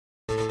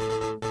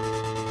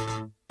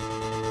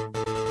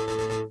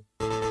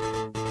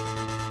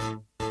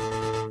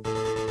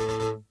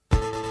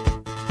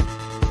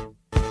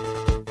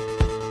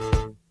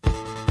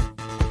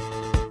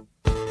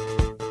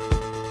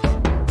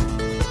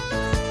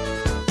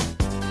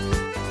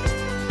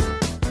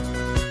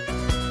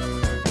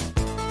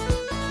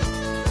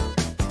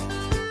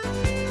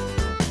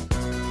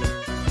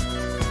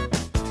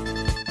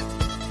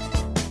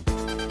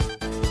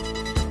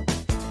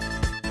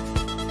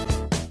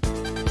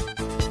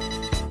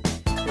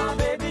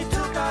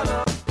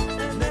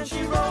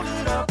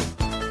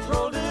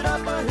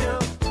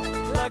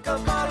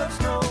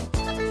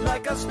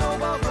a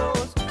snowball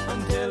grows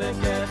until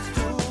it gets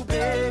too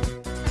big,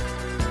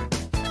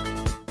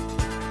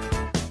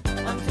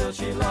 until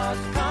she lost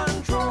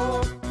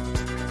control.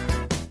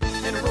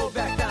 And it rolled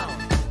back down,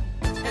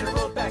 and it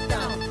rolled back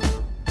down,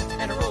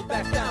 and it rolled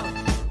back down,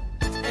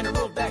 and it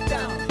rolled back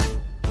down.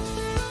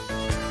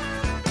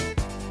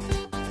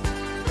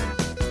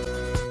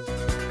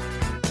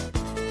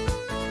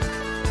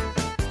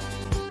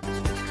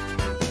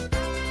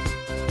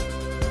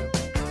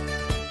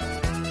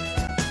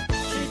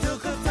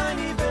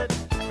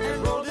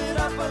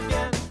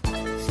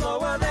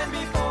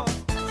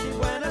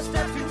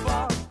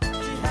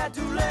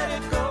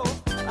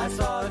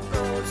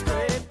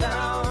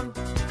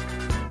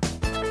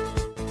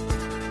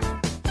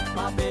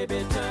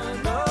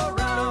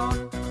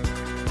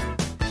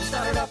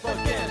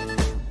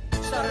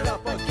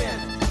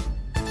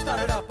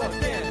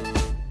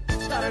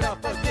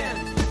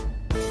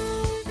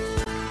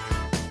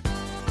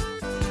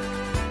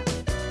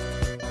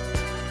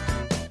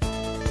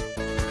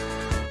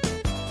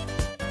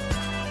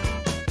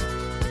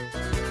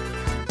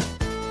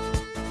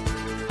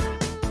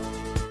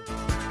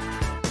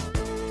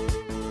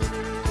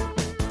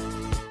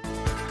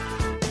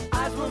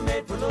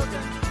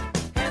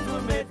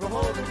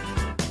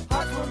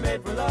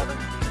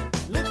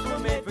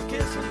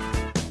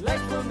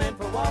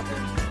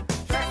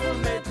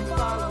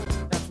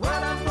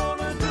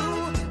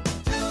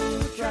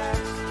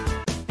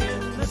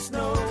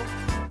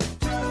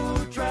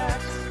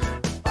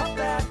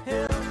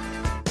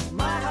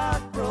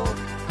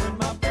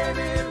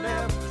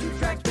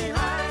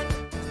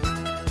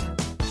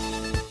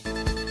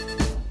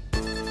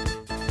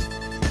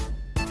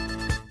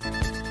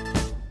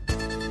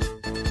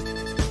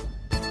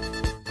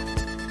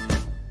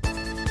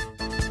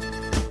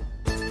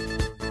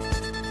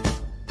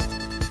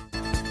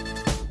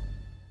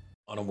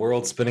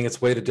 World spinning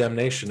its way to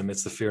damnation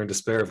amidst the fear and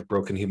despair of a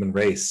broken human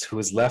race, who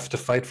is left to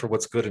fight for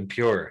what's good and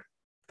pure.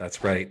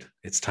 That's right,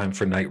 it's time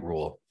for Night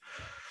Rule.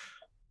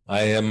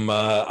 I am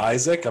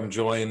Isaac. I'm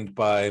joined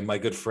by my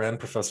good friend,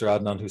 Professor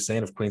Adnan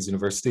Hussein of Queen's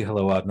University.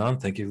 Hello,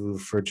 Adnan. Thank you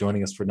for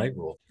joining us for Night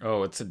Rule.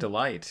 Oh, it's a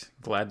delight.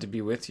 Glad to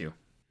be with you.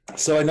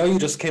 So I know you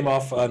just came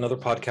off another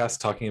podcast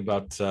talking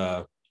about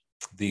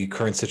the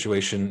current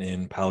situation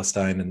in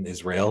Palestine and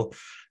Israel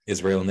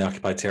and the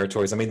occupied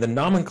territories. I mean, the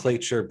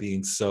nomenclature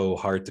being so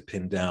hard to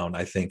pin down,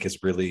 I think, is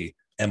really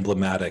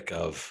emblematic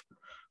of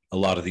a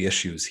lot of the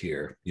issues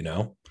here, you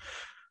know?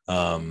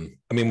 I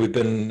mean,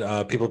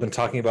 people have been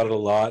talking about it a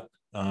lot.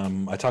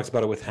 I talked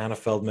about it with Hannah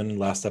Feldman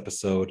last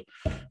episode,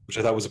 which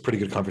I thought was a pretty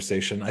good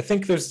conversation. I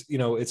think there's,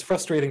 it's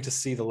frustrating to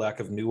see the lack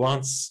of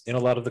nuance in a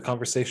lot of the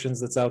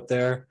conversations that's out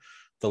there,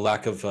 the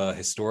lack of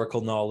historical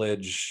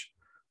knowledge,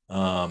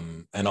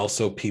 and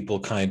also people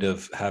kind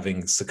of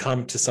having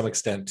succumbed to some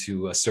extent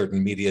to a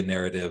certain media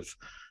narrative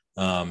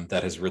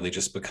that has really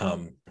just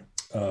become,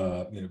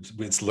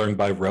 it's learned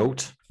by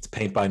rote, it's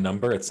paint by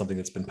number, it's something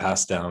that's been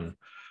passed down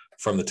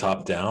from the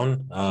top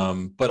down.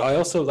 But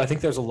I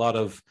think there's a lot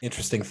of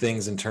interesting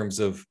things in terms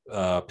of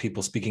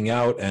people speaking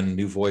out and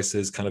new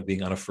voices kind of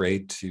being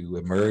unafraid to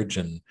emerge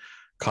and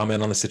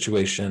comment on the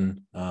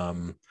situation.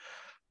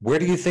 Where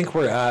do you think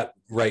we're at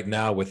right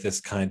now with this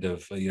kind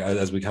of,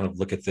 as we kind of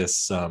look at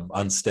this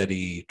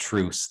unsteady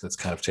truce that's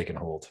kind of taken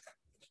hold?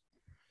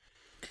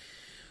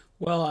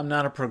 Well, I'm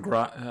not a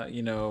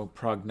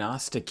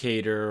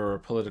prognosticator or a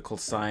political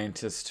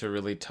scientist to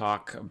really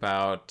talk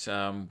about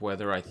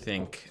whether I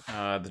think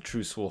the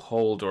truce will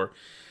hold or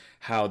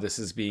how this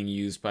is being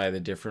used by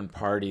the different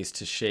parties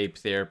to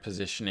shape their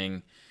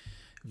positioning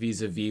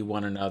vis-a-vis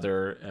one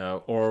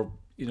another, or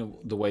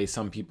the way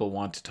some people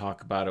want to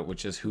talk about it,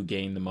 which is who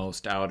gained the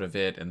most out of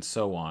it and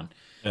so on.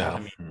 Yeah. I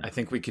mean, I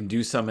think we can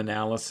do some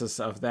analysis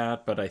of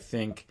that, but I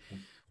think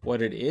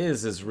what it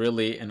is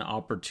really an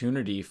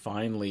opportunity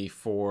finally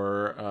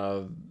for,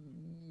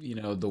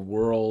 the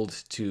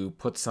world to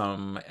put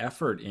some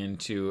effort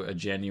into a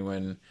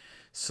genuine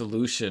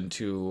solution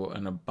to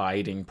an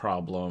abiding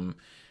problem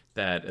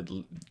that it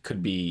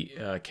could be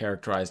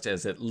characterized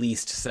as at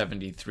least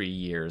 73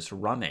 years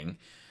running.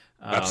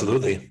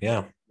 Absolutely,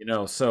 yeah.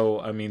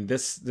 So I mean,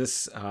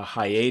 this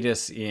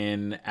hiatus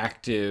in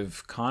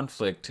active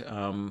conflict,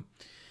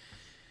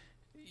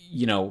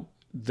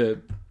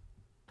 the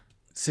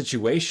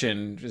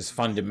situation is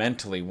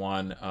fundamentally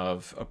one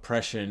of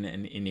oppression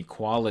and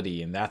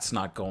inequality, and that's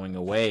not going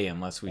away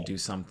unless we do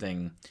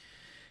something,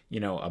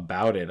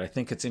 about it. I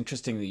think it's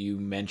interesting that you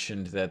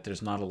mentioned that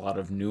there's not a lot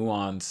of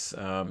nuance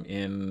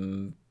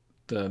in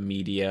the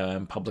media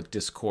and public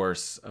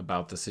discourse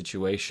about the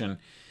situation.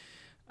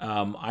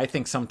 I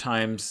think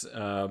sometimes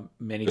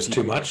many There's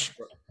people too much.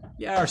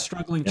 Are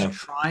struggling to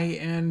try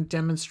and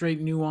demonstrate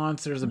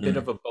nuance. There's a bit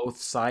of a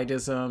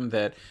both-sidism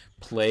that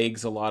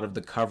plagues a lot of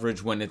the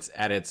coverage when it's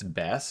at its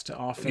best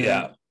often.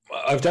 Yeah,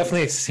 I've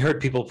definitely heard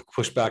people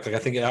push back. Like I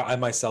think I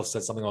myself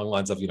said something along the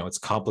lines of, it's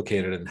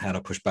complicated, and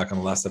Hannah pushed back on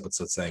the last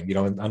episode saying,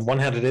 on one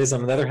hand it is,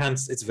 on the other hand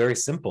it's very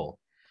simple.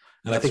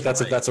 And I think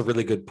that's a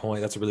really good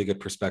point. That's a really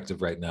good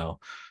perspective right now,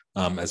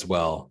 as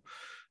well.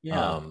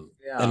 Yeah.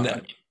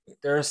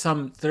 there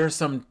are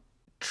some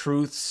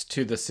truths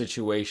to the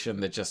situation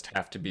that just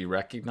have to be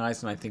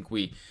recognized, and I think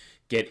we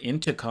get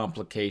into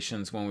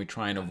complications when we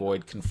try and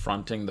avoid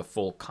confronting the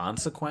full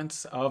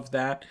consequence of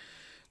that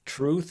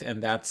truth,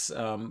 and that's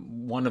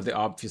one of the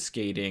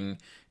obfuscating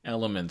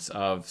elements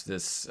of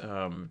this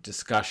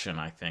discussion,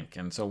 I think.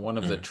 And so one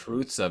of the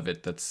truths of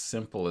it that's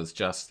simple is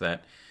just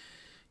that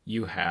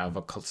you have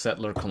a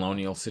settler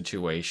colonial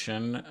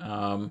situation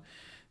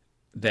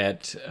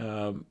that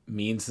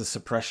means the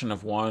suppression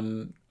of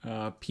one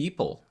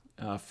people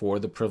for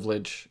the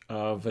privilege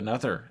of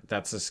another.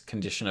 That's a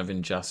condition of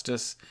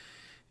injustice.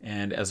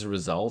 And as a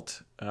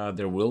result,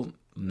 there will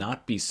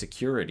not be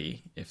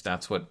security if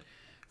that's what,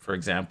 for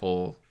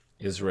example,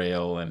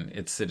 Israel and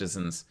its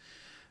citizens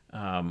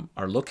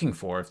are looking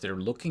for. If they're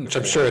looking Which for,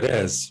 I'm sure it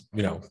is,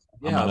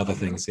 among other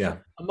things. Yeah.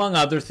 Among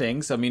other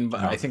things. I mean,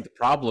 I think the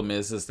problem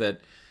is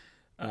that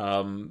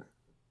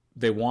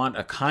they want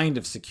a kind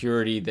of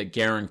security that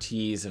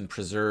guarantees and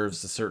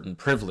preserves a certain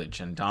privilege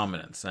and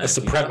dominance. A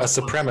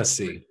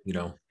supremacy,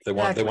 they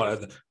want,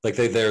 like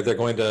they're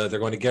going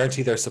to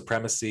guarantee their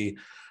supremacy,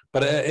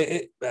 but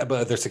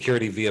their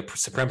security via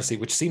supremacy,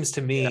 which seems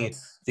to me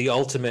the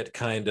ultimate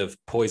kind of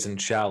poison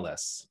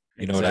chalice.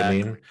 You know what I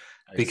mean?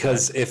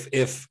 Because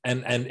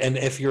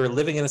if you're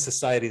living in a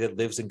society that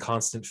lives in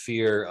constant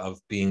fear of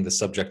being the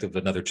subject of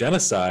another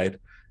genocide,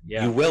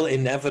 you will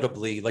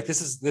inevitably, like Rod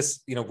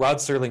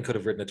Serling could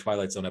have written a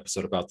Twilight Zone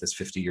episode about this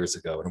 50 years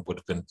ago, and it would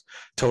have been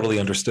totally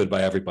understood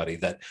by everybody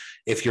that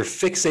if you're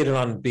fixated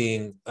on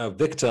being a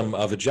victim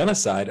of a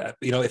genocide,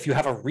 if you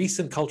have a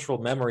recent cultural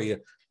memory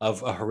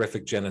of a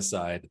horrific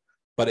genocide,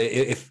 but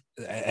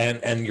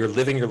and you're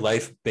living your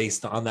life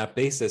based on that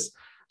basis,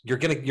 you're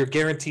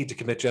guaranteed to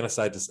commit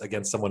genocide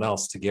against someone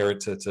else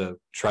to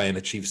try and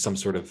achieve some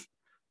sort of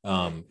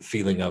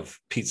feeling of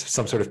peace,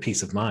 some sort of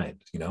peace of mind.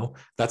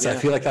 I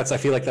feel like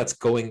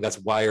that's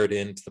wired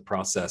into the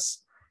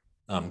process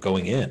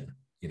going in.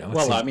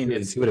 Well, I mean,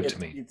 really intuitive to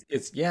me.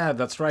 It's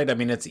that's right. I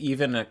mean, it's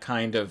even a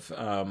kind of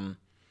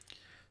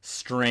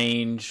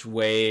strange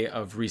way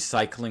of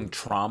recycling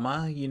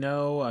trauma.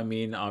 I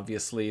mean,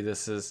 obviously,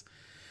 this is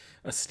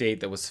a state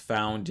that was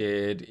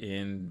founded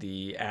in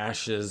the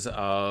ashes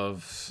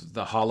of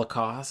the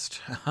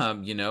Holocaust,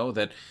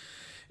 that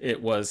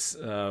it was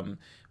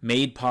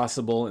made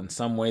possible in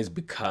some ways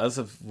because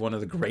of one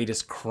of the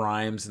greatest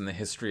crimes in the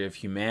history of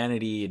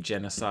humanity, a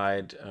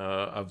genocide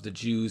of the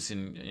Jews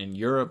in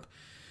Europe.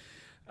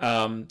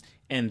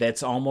 And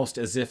that's almost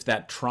as if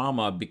that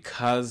trauma,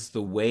 because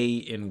the way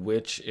in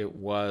which it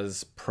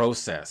was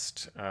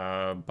processed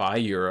by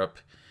Europe,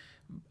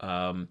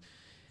 for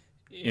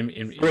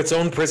its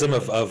own prism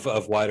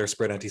of wider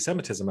spread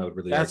anti-Semitism, I would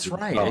really that's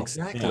argue. right,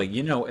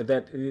 exactly.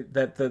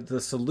 That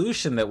the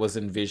solution that was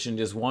envisioned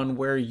is one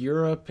where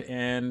Europe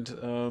and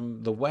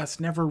the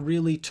West never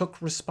really took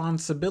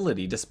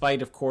responsibility,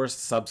 despite, of course,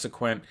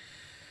 subsequent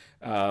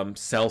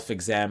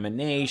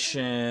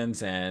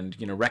self-examinations and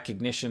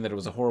recognition that it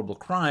was a horrible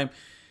crime.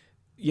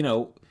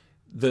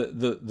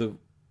 The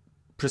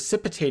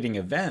precipitating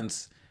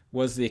events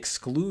was the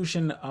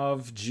exclusion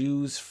of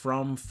Jews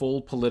from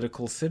full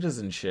political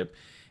citizenship.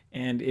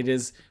 And it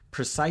is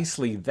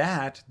precisely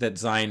that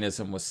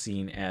Zionism was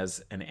seen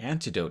as an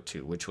antidote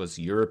to, which was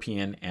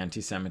European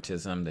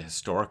anti-Semitism, the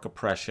historic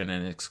oppression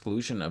and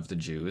exclusion of the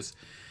Jews.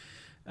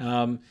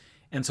 And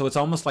so it's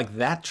almost like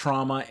that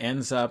trauma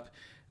ends up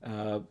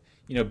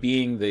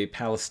being the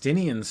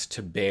Palestinians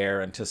to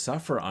bear and to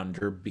suffer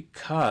under,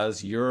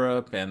 because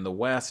Europe and the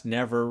West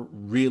never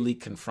really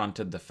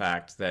confronted the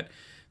fact that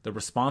the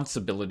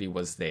responsibility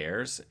was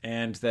theirs,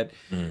 and that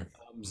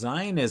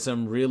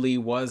Zionism really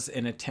was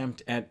an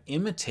attempt at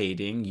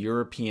imitating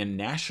European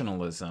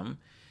nationalism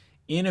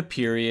in a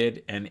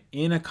period and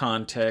in a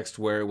context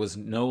where it was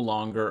no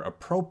longer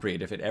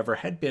appropriate, if it ever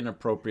had been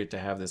appropriate, to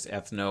have this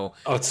ethno...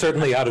 Oh, it's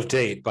certainly out of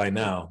date by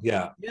now.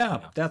 Yeah,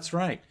 that's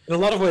right. In a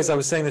lot of ways, I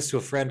was saying this to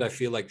a friend, I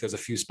feel like there's a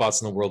few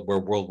spots in the world where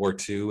World War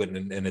II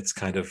and its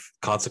kind of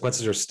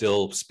consequences are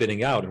still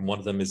spinning out, and one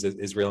of them is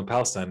Israel and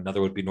Palestine. Another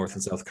would be North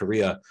and South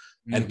Korea.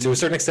 And to a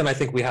certain extent, I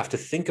think we have to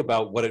think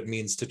about what it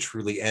means to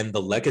truly end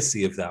the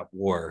legacy of that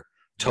war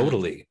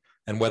totally,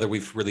 and whether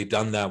we've really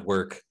done that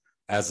work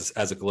as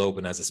a globe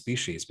and as a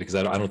species, because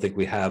I don't think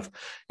we have.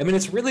 I mean,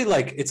 it's really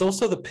like, it's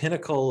also the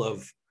pinnacle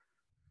of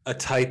a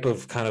type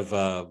of kind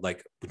of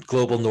like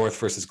global North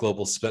versus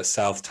global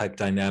South type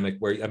dynamic,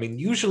 where, I mean,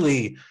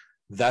 usually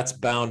that's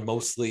bound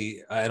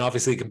mostly, and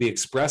obviously it can be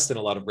expressed in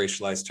a lot of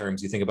racialized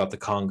terms. You think about the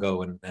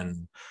Congo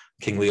and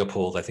King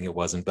Leopold, I think it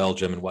was, in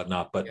Belgium and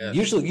whatnot. But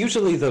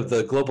usually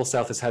the global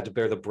South has had to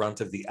bear the brunt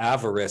of the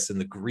avarice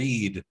and the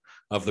greed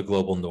of the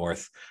global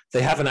North.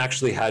 They haven't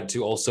actually had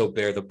to also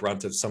bear the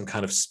brunt of some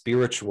kind of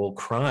spiritual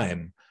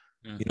crime.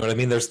 You know what I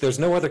mean? There's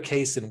no other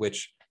case in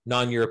which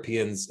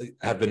non-Europeans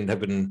have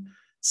been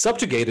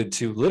subjugated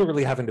to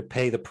literally having to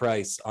pay the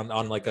price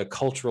on like a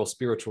cultural,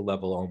 spiritual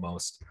level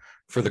almost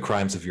for the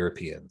crimes of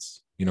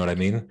Europeans. You know what I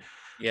mean?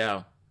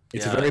 Yeah.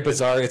 It's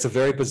a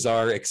very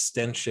bizarre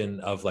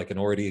extension of like an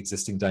already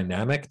existing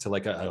dynamic to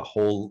like a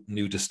whole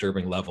new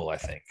disturbing level, I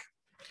think.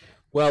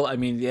 Well, I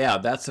mean, yeah,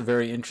 that's a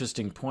very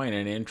interesting point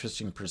and an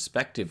interesting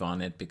perspective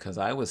on it, because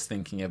I was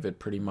thinking of it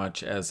pretty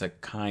much as a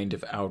kind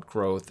of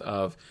outgrowth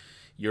of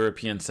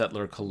European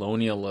settler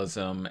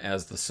colonialism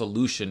as the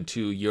solution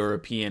to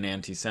European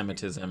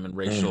anti-Semitism and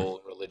racial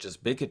and religious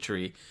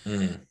bigotry.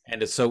 Mm.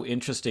 And it's so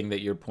interesting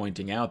that you're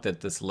pointing out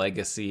that this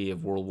legacy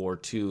of World War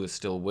II is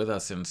still with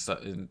us in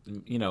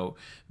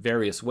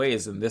various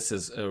ways, and this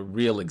is a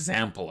real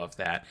example of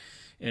that.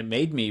 It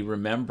made me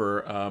remember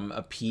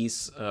a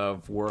piece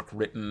of work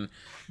written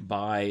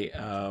by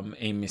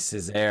Aimé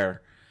Césaire,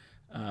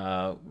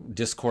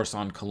 Discourse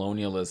on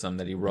Colonialism,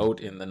 that he wrote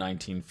in the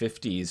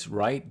 1950s,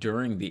 right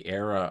during the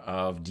era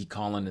of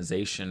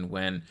decolonization,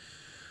 when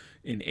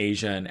in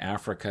Asia and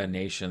Africa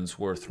nations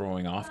were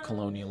throwing off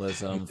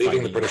colonialism,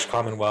 Leaving the British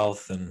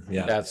Commonwealth, and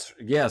yeah. That's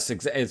yes,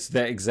 it's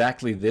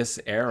exactly this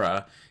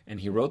era, and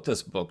he wrote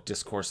this book,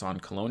 Discourse on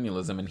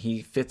Colonialism, and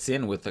he fits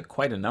in with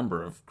quite a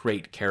number of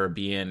great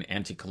Caribbean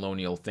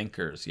anti-colonial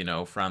thinkers. You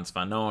know, Frantz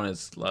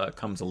Fanon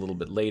comes a little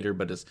bit later,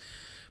 but is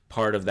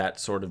part of that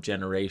sort of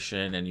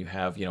generation. And you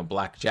have,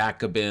 Black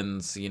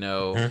Jacobins. You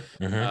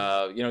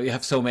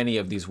have so many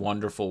of these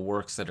wonderful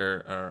works that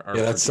are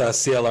Yeah, that's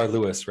C.L.R.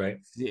 Lewis, right?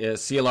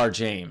 C.L.R.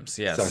 James.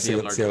 Yes,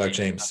 Sorry, C.L.R.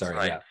 James. Sorry.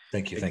 Right. Yeah.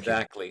 Thank you.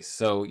 Exactly.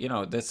 So,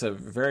 that's a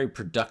very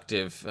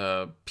productive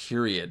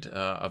period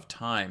of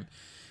time.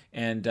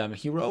 And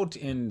he wrote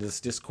in this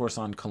Discourse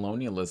on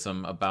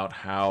Colonialism about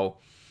how,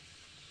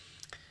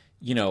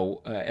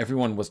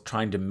 everyone was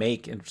trying to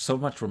make, and so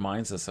much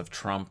reminds us of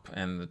Trump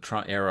and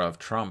the era of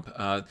Trump.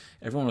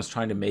 Everyone was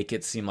trying to make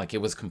it seem like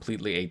it was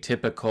completely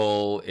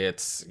atypical.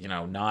 It's,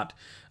 not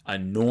a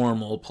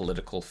normal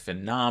political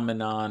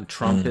phenomenon,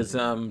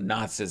 Trumpism,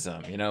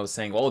 Nazism,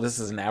 saying, oh, this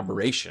is an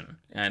aberration.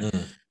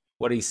 And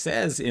what he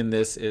says in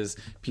this is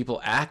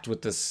people act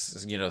with this,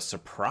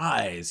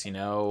 surprise,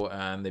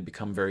 and they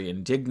become very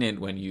indignant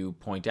when you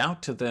point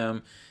out to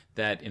them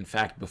that, in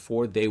fact,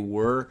 before they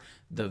were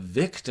the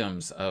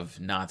victims of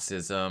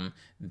Nazism,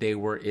 they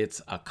were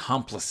its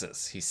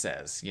accomplices, he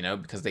says,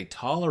 because they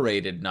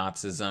tolerated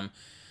Nazism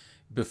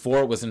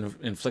before it was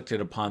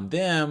inflicted upon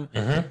them,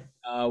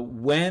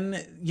 when,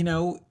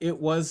 it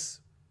was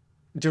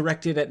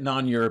directed at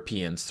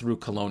non-Europeans through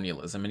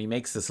colonialism. And he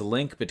makes this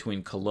link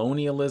between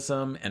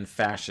colonialism and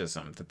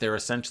fascism, that they're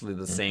essentially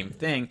the same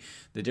thing.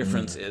 The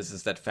difference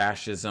is that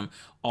fascism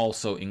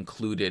also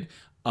included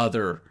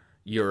other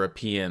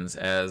Europeans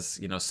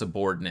as,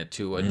 subordinate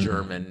to a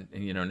German,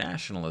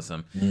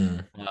 nationalism.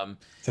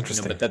 It's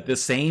interesting. But that the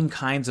same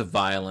kinds of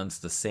violence,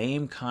 the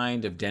same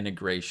kind of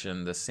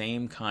denigration, the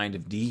same kind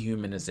of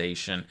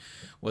dehumanization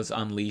was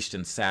unleashed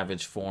in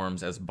savage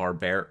forms as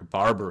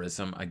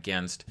barbarism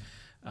against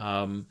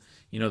the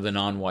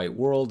non-white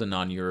world, the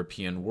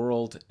non-European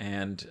world.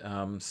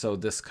 And so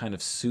this kind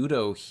of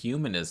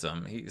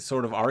pseudo-humanism, he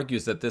sort of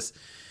argues that this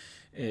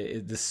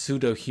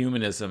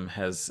pseudo-humanism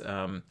has,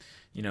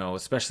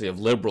 especially of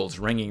liberals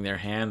wringing their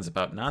hands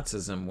about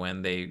Nazism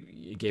when they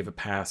gave a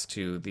pass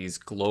to these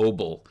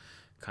global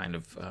kind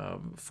of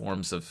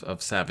forms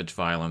of savage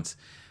violence,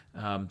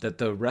 that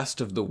the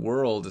rest of the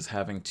world is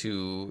having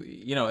to,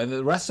 and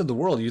the rest of the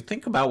world, you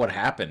think about what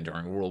happened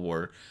during World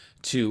War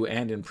II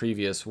and in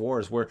previous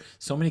wars, where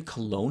so many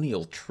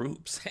colonial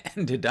troops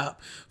ended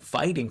up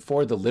fighting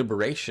for the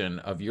liberation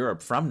of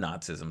Europe from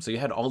Nazism. So you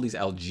had all these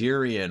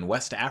Algerian,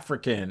 West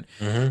African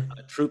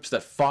troops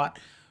that fought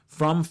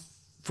from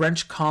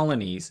French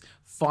colonies,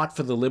 fought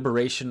for the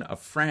liberation of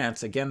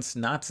France against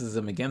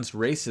Nazism, against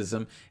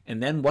racism.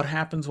 And then what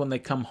happens when they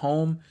come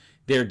home?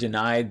 They're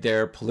denied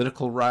their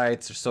political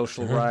rights, their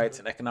social rights,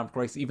 and economic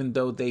rights, even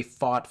though they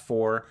fought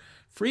for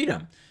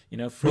freedom.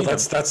 Freedom. Well,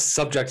 that's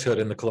subjecthood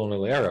in the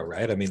colonial era,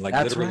 right? I mean, like,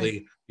 that's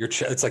literally,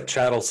 right. It's like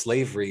chattel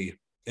slavery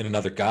in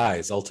another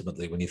guise,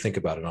 ultimately, when you think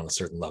about it on a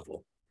certain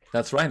level.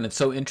 That's right. And it's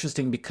so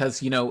interesting because,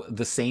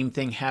 the same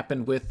thing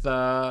happened with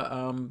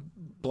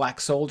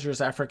Black soldiers,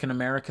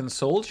 African-American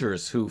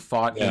soldiers who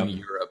fought in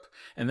Europe.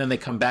 And then they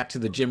come back to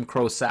the Jim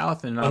Crow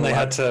South. And they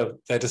had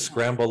to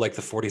scramble like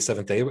the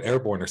 47th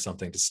Airborne or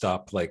something to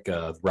stop like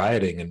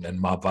rioting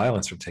and mob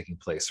violence from taking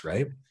place,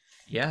 right?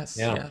 Yes.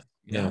 Yeah,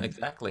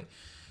 exactly.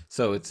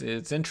 So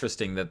it's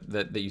interesting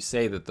that you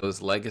say that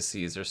those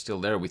legacies are still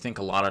there. We think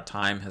a lot of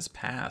time has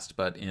passed,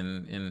 but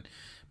in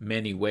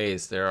many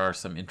ways there are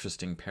some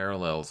interesting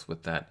parallels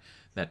with that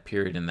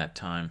period in that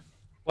time.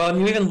 Well, and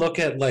you even look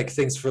at like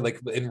things for like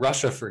in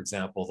Russia, for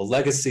example, the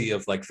legacy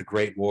of like the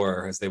Great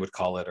War, as they would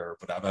call it, or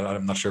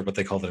I'm not sure what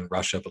they called it in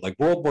Russia, but like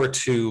World War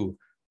II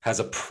has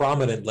a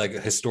prominent like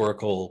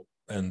historical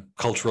and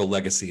cultural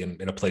legacy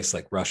in a place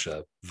like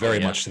Russia, very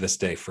much to this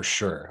day, for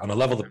sure, on a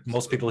level that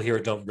most people here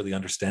don't really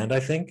understand, I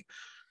think.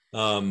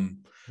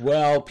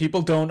 Well,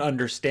 people don't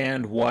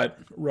understand what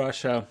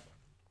Russia,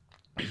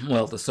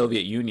 the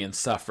Soviet Union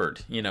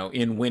suffered,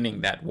 in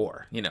winning that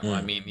war.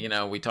 I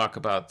mean, we talk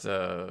about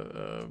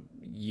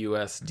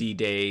U.S.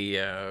 D-Day,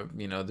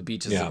 the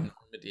beaches of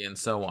Normandy and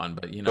so on,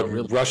 but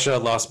really, Russia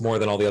lost more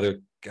than all the other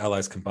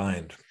allies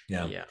combined.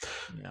 Yeah.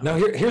 Now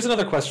here's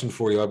another question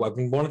for you. I've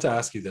been wanting to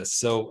ask you this.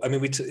 So I mean,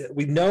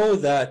 we know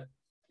that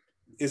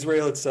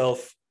Israel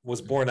itself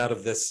was born out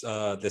of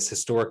this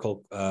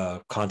historical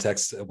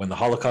context when the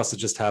Holocaust had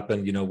just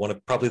happened. You know, one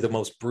of probably the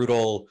most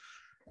brutal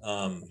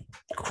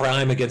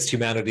crime against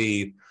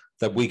humanity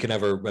that we can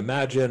ever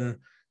imagine.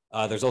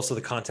 There's also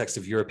the context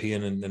of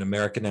European and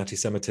American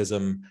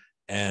anti-Semitism,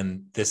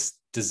 and this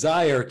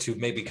desire to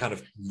maybe kind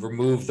of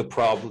remove the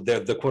problem,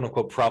 the quote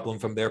unquote problem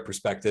from their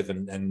perspective,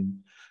 and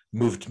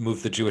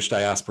move the Jewish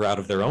diaspora out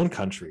of their own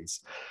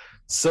countries.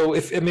 So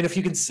if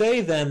you can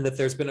say then that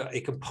there's been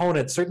a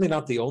component, certainly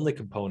not the only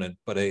component,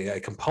 but a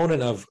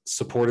component of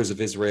supporters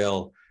of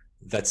Israel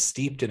that's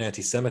steeped in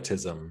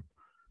anti-Semitism.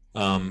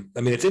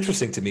 It's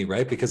interesting to me,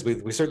 right? Because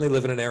we certainly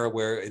live in an era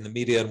where in the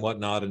media and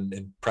whatnot and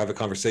in private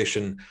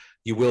conversation,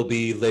 you will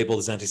be labeled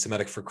as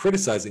anti-Semitic for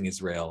criticizing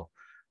Israel.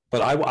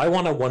 But I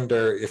want to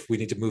wonder if we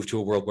need to move to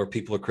a world where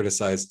people are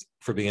criticized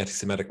for being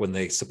anti-Semitic when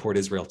they support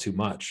Israel too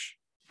much,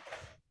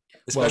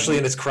 especially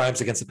in its crimes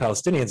against the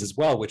Palestinians as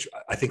well, which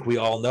I think we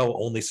all know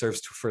only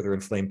serves to further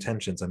inflame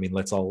tensions. I mean,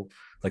 let's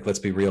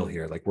be real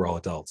here. Like, we're all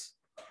adults.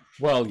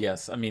 Well,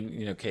 yes. I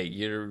mean, okay,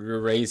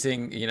 you're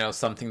raising,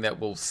 something that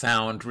will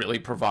sound really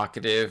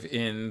provocative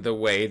in the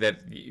way that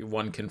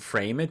one can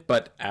frame it,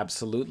 but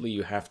absolutely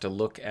you have to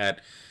look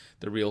at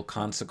the real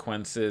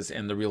consequences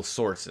and the real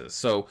sources.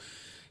 So,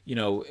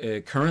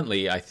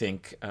 currently, I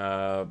think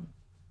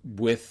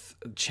with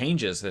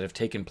changes that have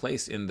taken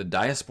place in the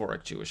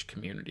diasporic Jewish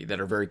community that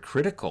are very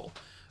critical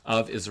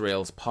of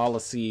Israel's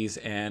policies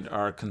and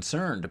are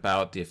concerned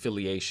about the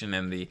affiliation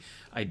and the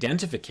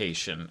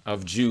identification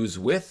of Jews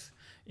with,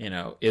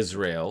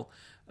 Israel,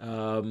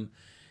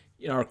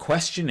 are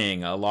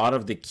questioning a lot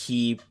of the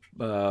key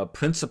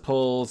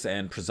principles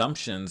and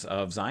presumptions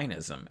of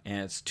Zionism.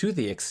 And it's to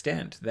the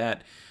extent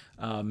that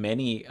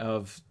many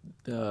of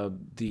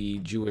the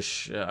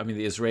Jewish,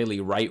 the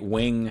Israeli right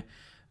wing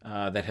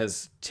that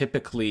has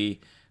typically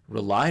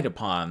relied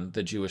upon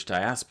the Jewish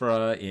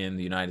diaspora in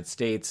the United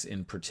States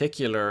in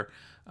particular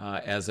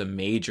as a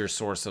major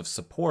source of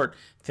support,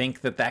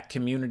 think that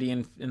community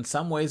in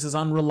some ways is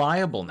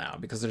unreliable now,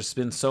 because there's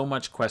been so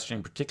much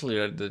questioning,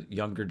 particularly the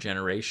younger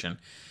generation,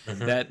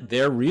 that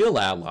their real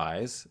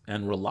allies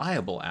and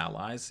reliable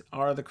allies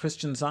are the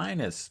Christian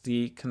Zionists,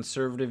 the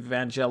conservative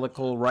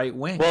evangelical right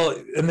wing. Well,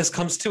 and this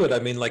comes to it. I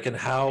mean, like, and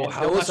how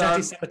much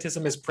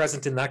anti-Semitism is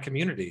present in that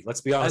community. Let's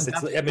be honest.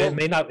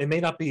 It may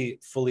not be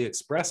fully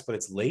expressed, but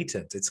it's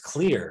latent. It's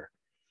clear.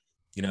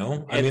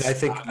 I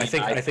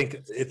think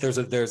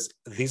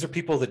these are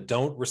people that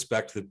don't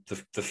respect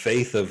the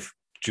faith of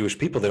Jewish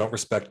people. They don't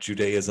respect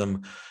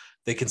Judaism.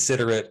 They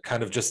consider it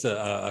kind of just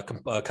a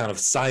kind of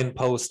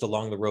signpost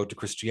along the road to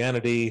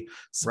Christianity,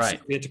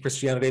 right? To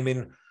Christianity. I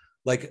mean,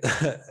 like,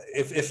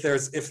 if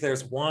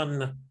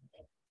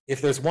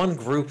there's one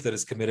group that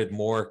has committed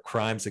more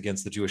crimes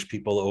against the Jewish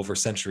people over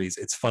centuries,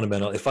 it's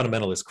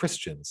fundamentalist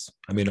Christians.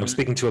 I mean, I'm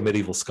speaking to a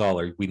medieval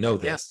scholar. We know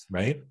this,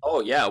 right?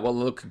 Oh, yeah. Well,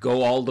 look,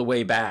 go all the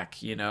way back,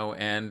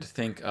 and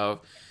think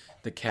of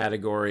the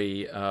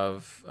category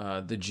of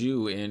the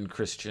Jew in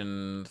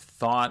Christian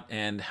thought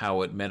and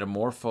how it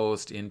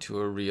metamorphosed into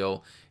a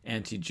real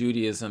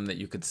anti-Judaism that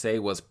you could say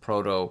was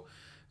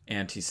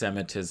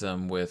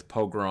proto-anti-Semitism with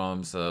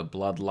pogroms,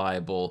 blood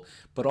libel,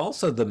 but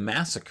also the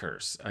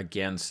massacres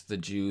against the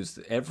Jews.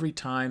 Every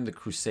time the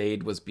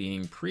crusade was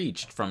being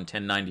preached, from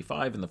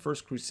 1095 in the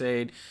First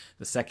Crusade,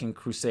 the Second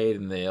Crusade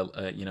in the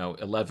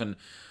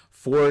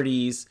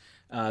 1140s,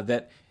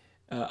 that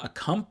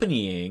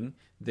accompanying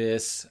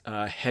this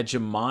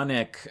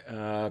hegemonic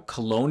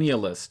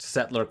colonialist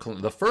settler,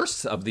 the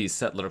first of these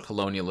settler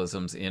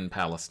colonialisms in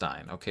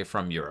Palestine,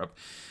 from Europe,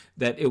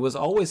 that it was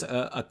always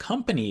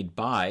accompanied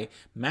by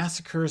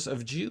massacres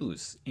of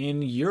Jews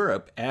in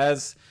Europe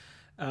as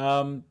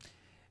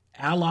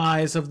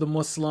allies of the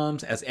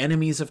Muslims, as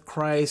enemies of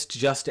Christ,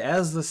 just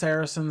as the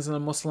Saracens and the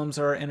Muslims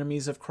are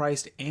enemies of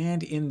Christ,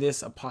 and in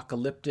this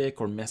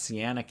apocalyptic or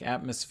messianic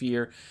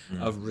atmosphere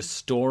of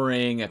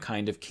restoring a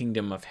kind of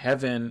kingdom of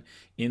heaven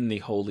in the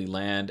Holy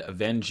Land,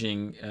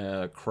 avenging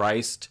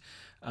Christ,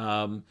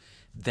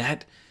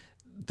 that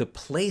the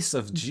place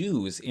of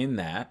Jews in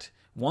that,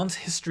 once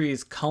history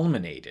is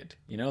culminated,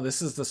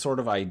 this is the sort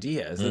of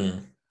idea, is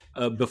that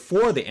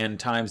before the end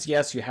times,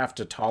 yes, you have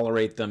to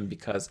tolerate them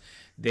because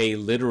they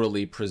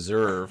literally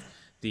preserve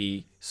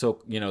the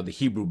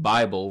Hebrew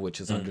Bible,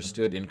 which is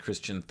understood in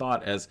Christian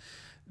thought as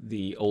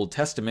the Old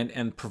Testament,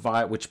 and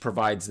which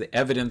provides the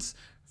evidence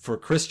for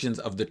Christians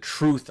of the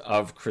truth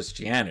of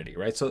Christianity,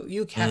 right? So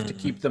you have to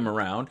keep them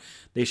around.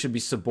 They should be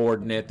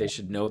subordinate. They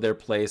should know their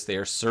place. They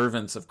are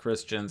servants of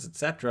Christians,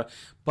 etc.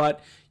 But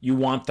you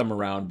want them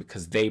around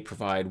because they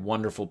provide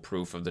wonderful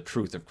proof of the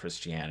truth of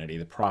Christianity,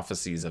 the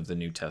prophecies of the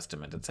New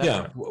Testament,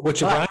 etc. Yeah,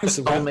 which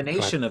the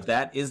culmination of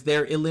that is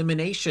their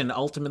elimination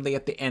ultimately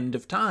at the end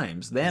of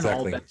times. Then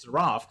all bets are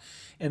off.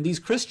 And these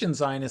Christian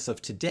Zionists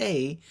of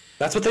today,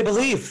 that's what they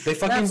believe. They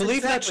fucking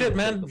believe that shit,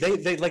 man.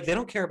 They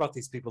don't care about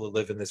these people that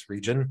live in this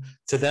region.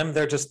 To them,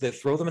 they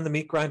throw them in the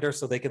meat grinder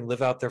so they can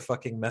live out their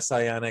fucking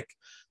messianic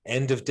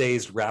end of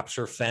days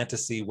rapture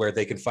fantasy where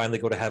they can finally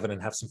go to heaven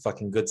and have some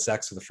fucking good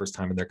sex for the first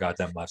time in their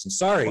goddamn lives. I'm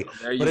sorry,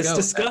 but it's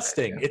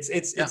disgusting.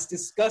 It's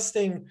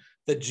disgusting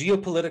that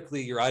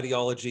geopolitically your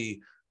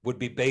ideology would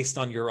be based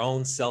on your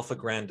own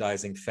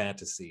self-aggrandizing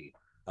fantasy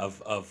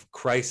of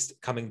Christ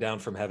coming down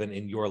from heaven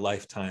in your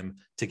lifetime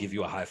to give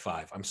you a high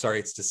five. I'm sorry,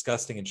 it's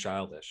disgusting and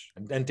childish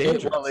and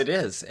dangerous. Well, it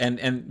is,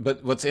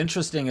 but what's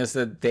interesting is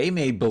that they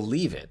may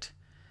believe it,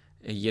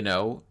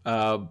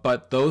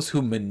 but those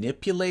who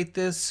manipulate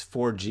this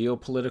for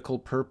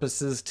geopolitical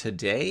purposes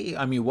today,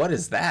 I mean, what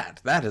is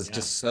that? That is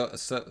just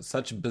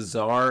such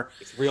bizarre.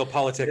 It's real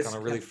politics on a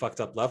really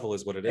fucked up level,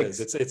 is what it is.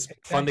 It's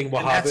funding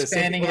Wahhabists,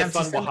 people that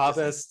fund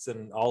Wahhabists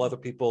and all other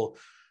people.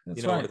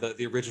 That's right.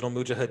 The original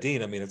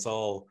Mujahideen. I mean, it's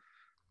all,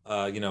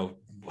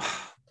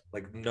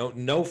 like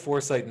no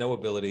foresight, no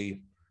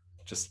ability,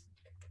 just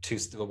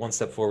one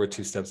step forward,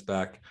 two steps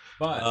back.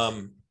 But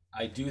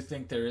I do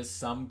think there is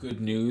some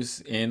good news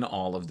in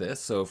all of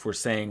this. So if we're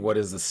saying what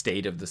is the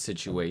state of the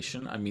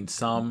situation, I mean,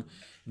 some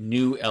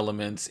new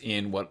elements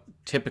in what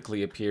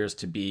typically appears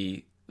to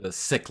be the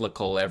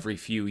cyclical, every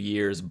few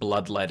years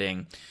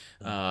bloodletting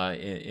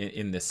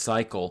in this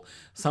cycle,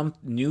 some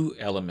new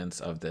elements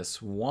of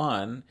this.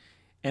 One,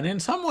 and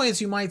in some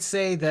ways you might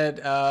say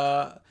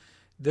that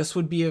this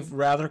would be a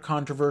rather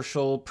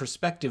controversial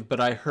perspective, but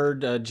I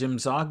heard Jim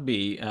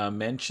Zogby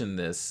mention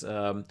this.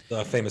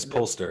 The famous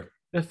pollster.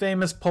 The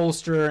famous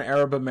pollster,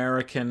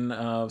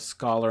 Arab-American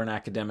scholar and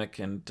academic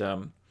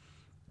and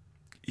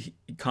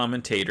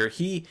commentator.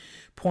 He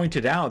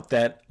pointed out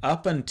that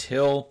up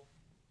until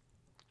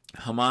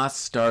Hamas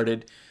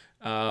started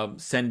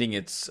sending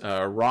its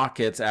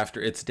rockets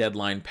after its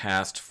deadline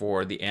passed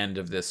for the end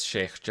of this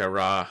Sheikh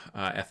Jarrah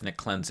ethnic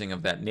cleansing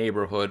of that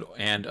neighborhood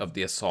and of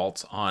the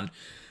assaults on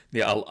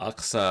the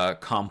Al-Aqsa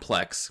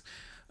complex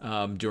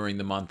during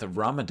the month of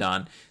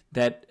Ramadan,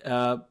 that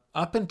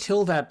up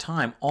until that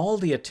time, all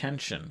the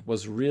attention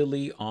was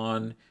really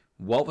on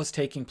what was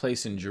taking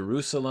place in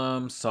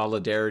Jerusalem,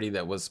 solidarity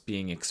that was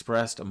being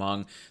expressed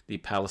among the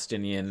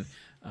Palestinian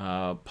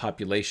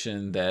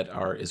population that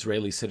are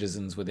Israeli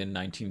citizens within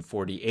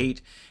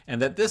 1948,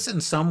 and that this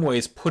in some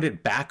ways put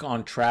it back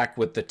on track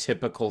with the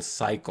typical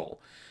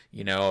cycle,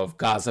 of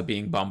Gaza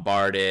being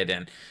bombarded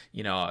and,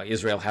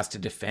 Israel has to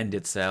defend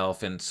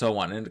itself and so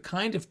on. And it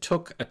kind of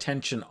took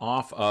attention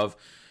off of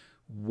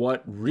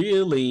what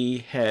really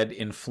had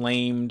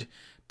inflamed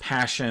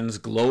passions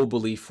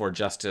globally for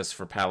justice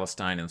for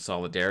Palestine and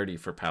solidarity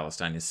for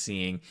Palestine, is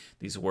seeing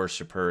these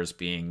worshippers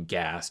being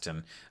gassed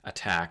and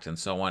attacked and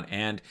so on,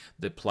 and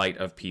the plight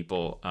of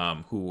people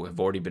who have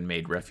already been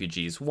made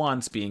refugees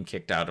once, being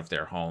kicked out of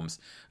their homes,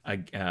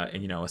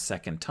 a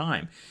second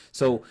time.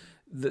 So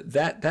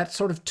that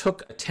sort of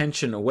took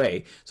attention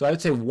away. So I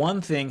would say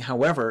one thing,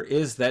 however,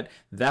 is that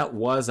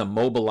was a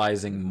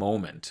mobilizing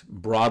moment,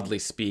 broadly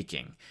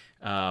speaking.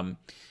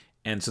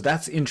 And so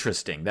that's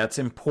interesting. That's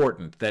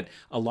important, that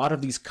a lot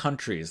of these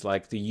countries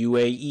like the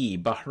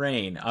UAE,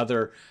 Bahrain,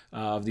 other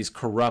of these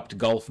corrupt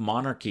Gulf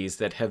monarchies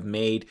that have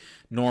made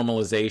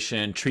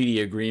normalization, treaty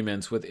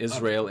agreements with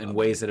Israel in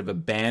ways that have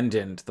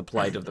abandoned the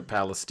plight of the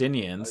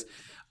Palestinians,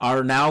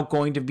 are now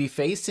going to be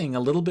facing a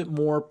little bit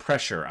more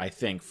pressure, I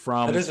think,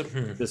 from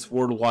this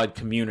worldwide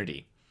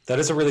community. That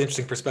is a really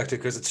interesting perspective,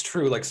 because it's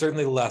true. Like,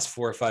 certainly the last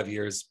 4 or 5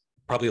 years,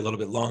 probably a little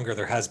bit longer,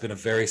 there has been a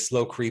very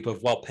slow creep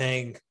of, while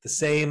paying the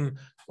same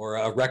or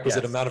a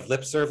requisite amount of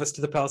lip service to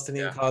the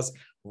Palestinian cause,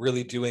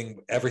 really doing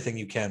everything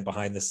you can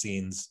behind the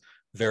scenes,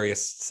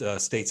 various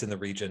states in the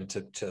region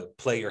to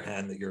play your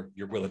hand that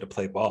you're willing to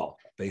play ball,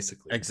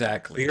 basically.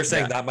 Exactly. But you're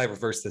saying that might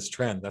reverse this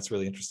trend. That's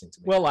really interesting to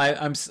me. Well,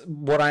 I'm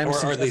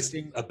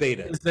suggesting abate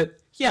it. Is that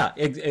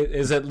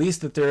is at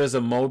least that there is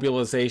a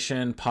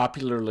mobilization,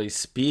 popularly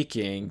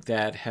speaking,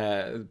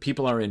 that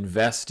people are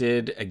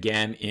invested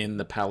again in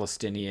the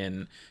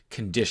Palestinian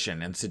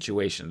condition and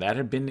situation that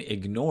had been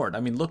ignored.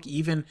 I mean, look,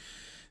 even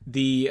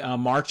the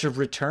March of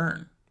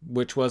Return,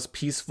 which was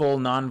peaceful,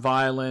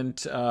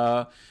 nonviolent,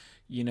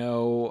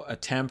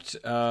 attempt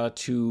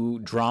to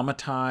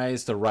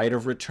dramatize the right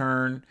of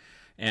return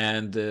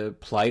and the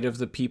plight of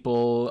the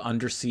people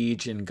under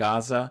siege in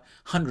Gaza.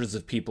 Hundreds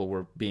of people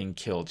were being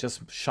killed,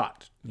 just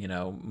shot,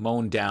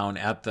 mown down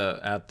at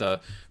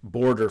the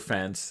border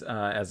fence,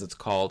 as it's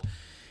called.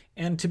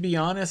 And to be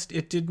honest,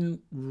 it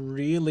didn't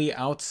really,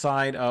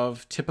 outside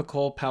of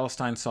typical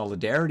Palestine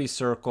solidarity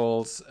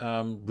circles,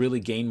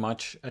 really gain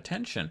much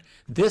attention.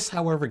 This,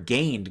 however,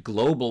 gained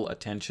global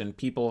attention.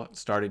 People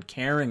started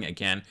caring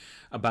again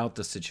about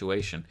the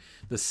situation.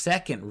 The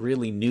second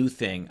really new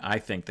thing I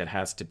think that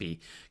has to be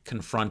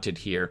confronted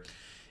here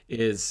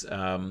is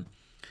the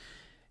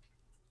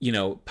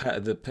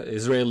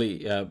Israeli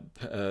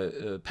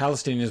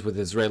Palestinians with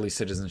Israeli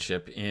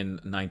citizenship in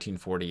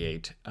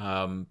 1948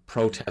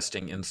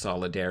 protesting in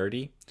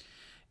solidarity,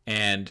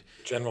 and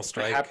general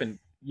strike.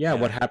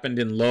 What happened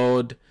in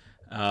Lod,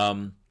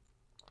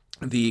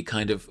 the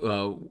kind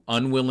of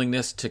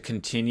unwillingness to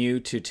continue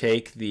to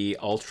take the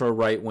ultra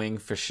right wing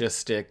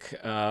fascistic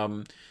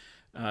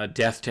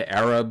death to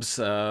Arabs,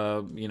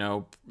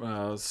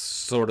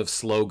 sort of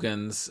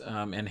slogans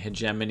and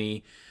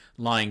hegemony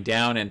lying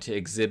down and to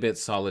exhibit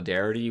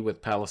solidarity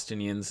with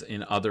Palestinians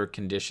in other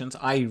conditions.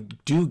 I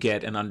do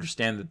get and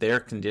understand that their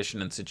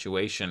condition and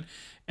situation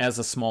as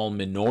a small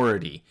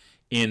minority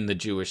in the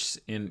Jewish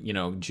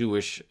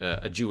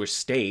a Jewish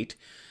state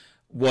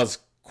was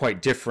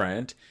quite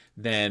different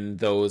than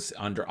those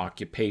under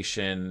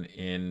occupation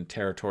in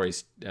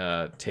territories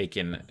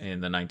taken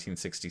in the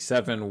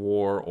 1967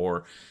 war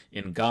or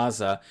in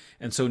Gaza.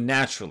 And so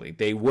naturally,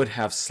 they would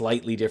have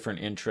slightly different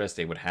interests.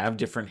 They would have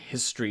different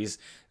histories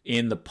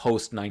in the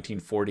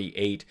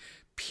post-1948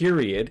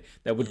 period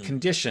that would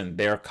condition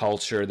their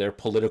culture, their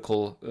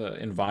political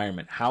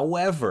environment.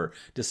 However,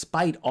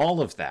 despite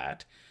all of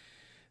that,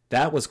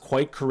 that was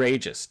quite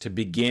courageous to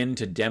begin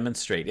to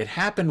demonstrate. It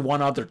happened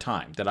one other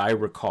time that I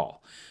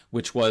recall,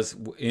 which was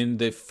in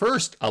the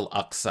first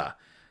Al-Aqsa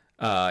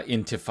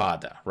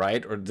Intifada,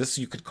 right? Or this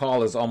you could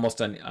call as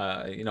almost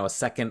a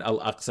second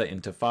Al-Aqsa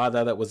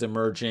Intifada that was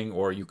emerging,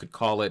 or you could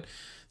call it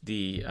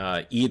the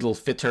Eid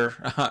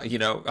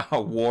al-Fitr,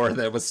 a war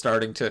that was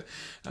starting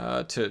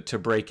to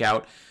break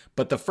out.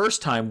 But the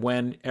first time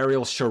when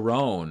Ariel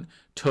Sharon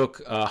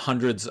took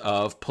hundreds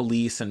of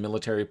police and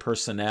military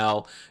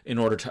personnel in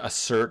order to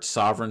assert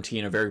sovereignty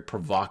in a very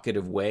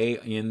provocative way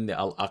in the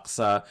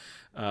Al-Aqsa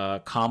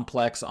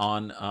complex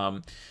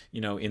on,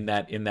 in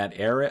that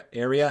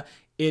area,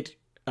 it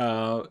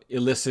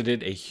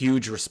elicited a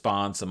huge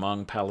response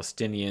among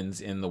Palestinians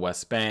in the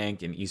West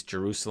Bank, in East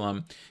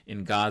Jerusalem,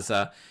 in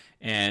Gaza,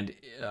 and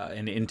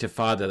an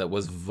intifada that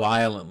was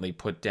violently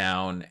put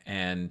down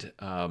and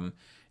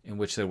in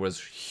which there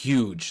was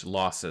huge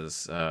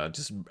losses,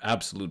 just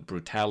absolute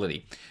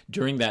brutality.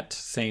 During that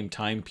same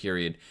time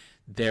period,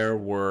 there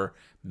were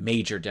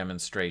major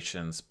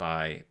demonstrations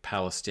by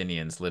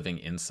Palestinians living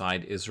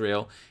inside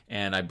Israel,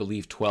 and I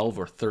believe 12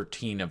 or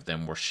 13 of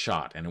them were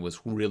shot, and it was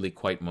really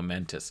quite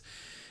momentous.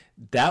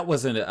 That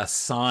wasn't a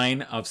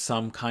sign of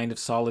some kind of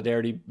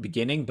solidarity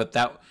beginning, but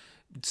that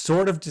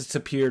sort of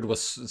disappeared,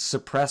 was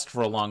suppressed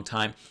for a long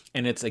time.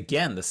 And it's,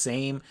 again, the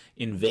same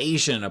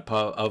invasion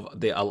of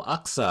the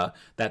Al-Aqsa,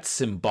 that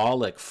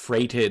symbolic,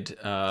 freighted,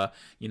 an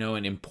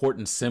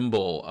important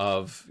symbol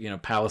of,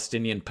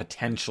 Palestinian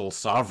potential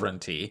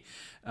sovereignty,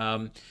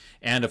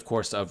 and, of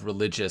course, of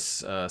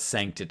religious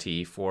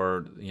sanctity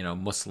for,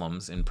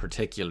 Muslims in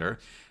particular,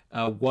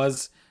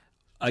 was,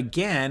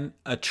 again,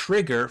 a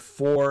trigger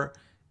for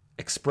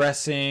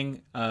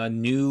expressing a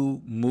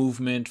new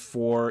movement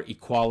for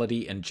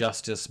equality and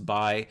justice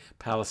by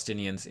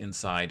Palestinians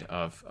inside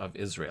of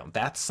Israel.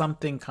 That's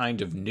something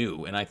kind of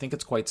new, and I think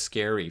it's quite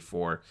scary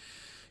for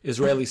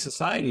Israeli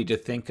society to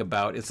think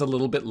about. It's a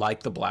little bit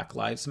like the Black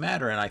Lives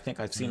Matter, and I think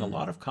I've seen a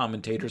lot of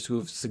commentators who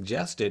have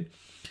suggested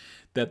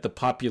that the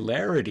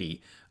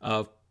popularity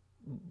of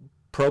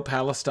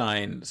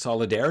pro-Palestine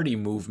solidarity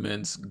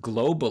movements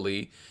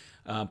globally,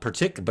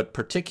 but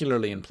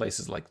particularly in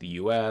places like the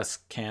U.S.,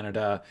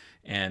 Canada,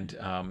 and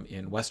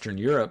in Western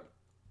Europe,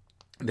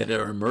 that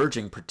are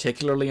emerging,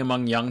 particularly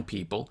among young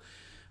people,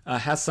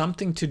 has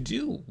something to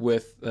do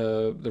with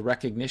the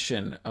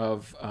recognition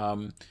of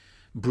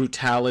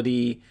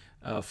brutality,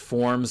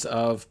 forms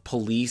of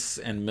police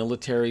and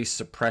military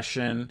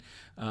suppression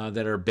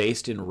that are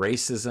based in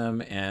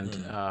racism and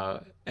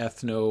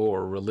ethno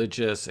or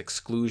religious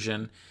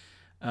exclusion.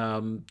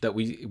 That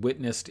we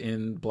witnessed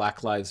in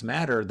Black Lives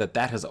Matter,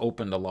 that has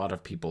opened a lot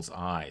of people's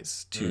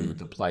eyes to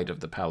the plight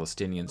of the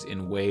Palestinians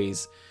in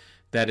ways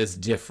that is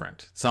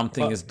different.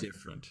 Something is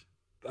different.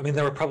 I mean,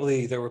 there were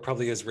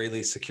probably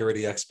Israeli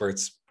security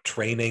experts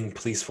training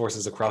police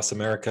forces across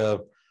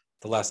America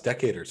the last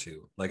decade or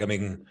two. Like, I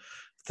mean,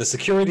 the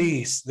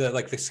security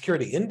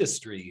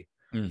industry,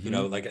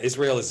 like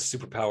Israel is a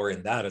superpower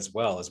in that as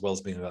well as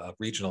being a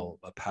regional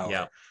power.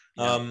 Yeah.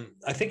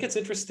 I think it's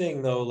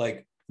interesting though,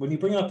 like, when you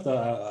bring up the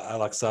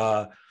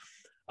Al-Aqsa,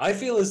 I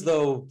feel as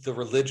though the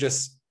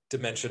religious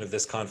dimension of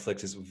this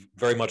conflict is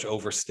very much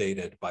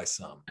overstated by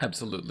some.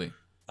 Absolutely.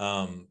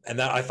 And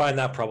that I find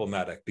that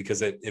problematic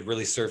because it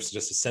really serves to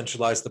just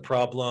essentialize the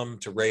problem,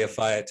 to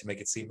reify it, to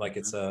make it seem like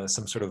it's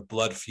some sort of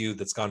blood feud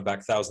that's gone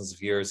back thousands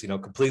of years,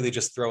 completely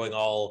just throwing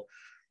all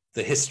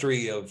the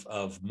history of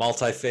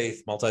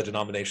multi-faith,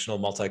 multi-denominational,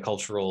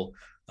 multicultural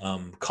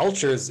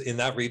cultures in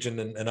that region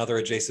and other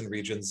adjacent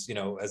regions,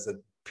 as a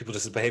people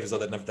just behave as though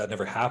that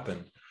never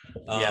happened.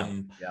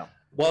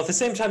 While at the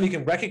same time, you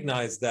can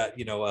recognize that,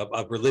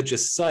 a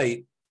religious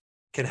site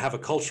can have a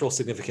cultural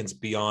significance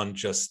beyond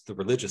just the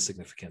religious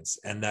significance.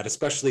 And that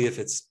especially if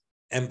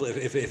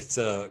it's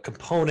a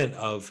component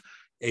of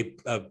a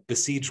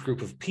besieged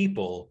group of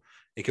people,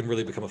 it can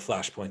really become a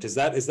flashpoint. Is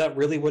that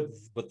really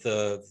what's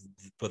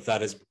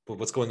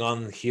going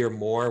on here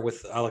more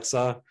with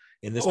Al-Aqsa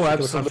in this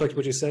particular conflict,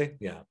 would you say?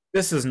 Yeah.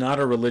 This is not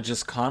a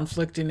religious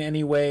conflict in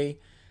any way.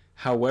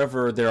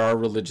 However, there are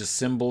religious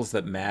symbols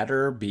that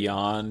matter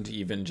beyond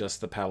even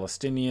just the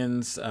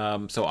Palestinians.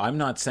 So I'm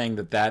not saying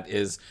that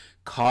is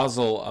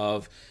causal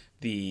of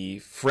the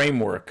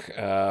framework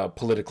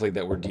politically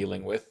that we're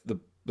dealing with.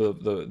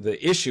 The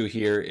issue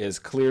here is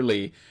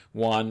clearly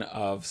one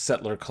of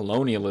settler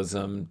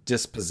colonialism,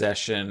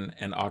 dispossession,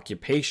 and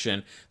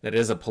occupation that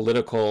is a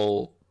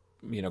political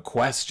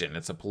question.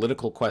 It's a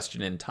political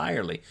question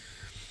entirely.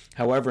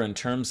 However, in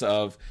terms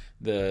of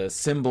the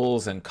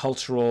symbols and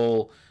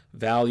cultural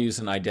values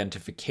and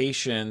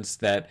identifications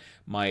that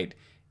might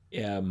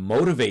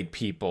motivate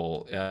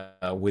people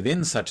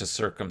within such a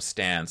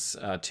circumstance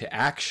to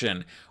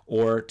action,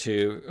 or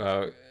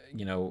to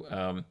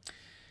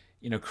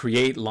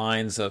create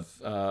lines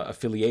of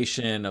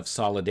affiliation, of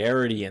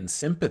solidarity and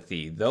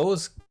sympathy,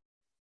 those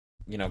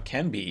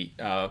can be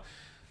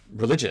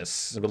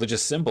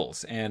religious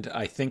symbols. And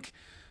I think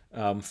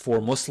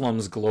for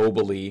Muslims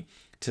globally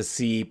to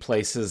see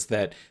places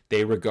that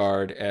they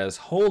regard as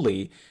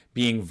holy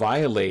being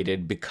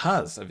violated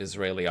because of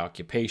Israeli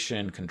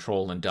occupation,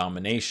 control and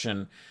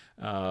domination,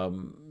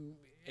 and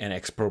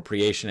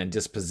expropriation and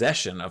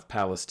dispossession of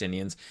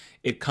Palestinians,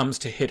 it comes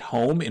to hit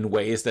home in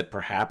ways that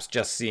perhaps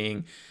just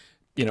seeing,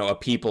 a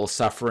people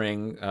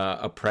suffering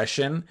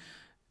oppression,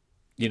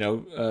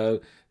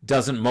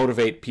 doesn't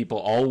motivate people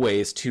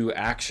always to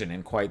action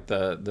in quite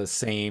the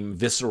same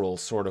visceral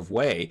sort of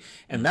way.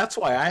 And that's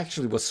why I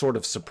actually was sort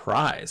of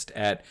surprised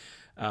at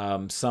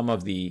some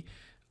of the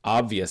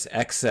obvious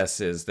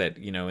excesses that,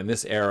 in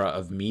this era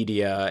of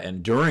media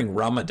and during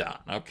Ramadan.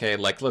 Okay,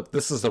 like, look,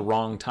 this is the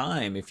wrong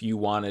time if you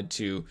wanted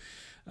to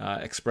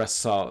express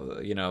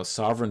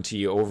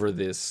sovereignty over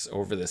this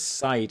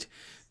site.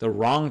 The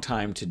wrong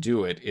time to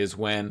do it is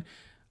when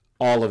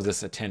all of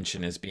this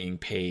attention is being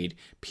paid.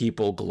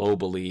 People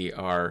globally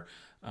are,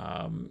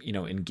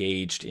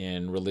 engaged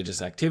in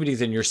religious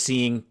activities, and you're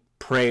seeing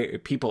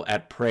people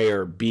at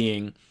prayer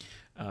being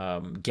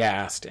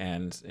gassed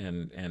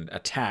and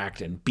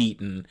attacked and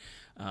beaten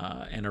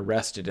and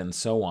arrested and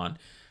so on.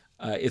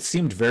 It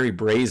seemed very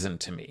brazen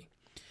to me.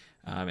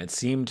 It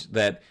seemed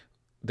that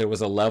there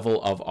was a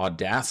level of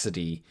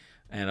audacity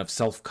and of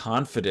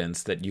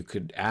self-confidence that you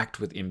could act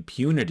with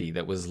impunity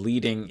that was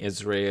leading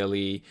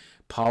Israeli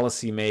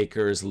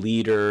policymakers,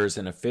 leaders,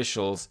 and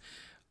officials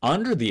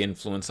under the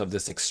influence of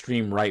this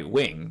extreme right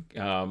wing,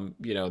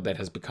 that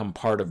has become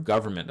part of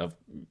government, of,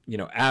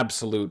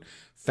 absolute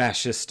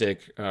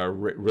fascistic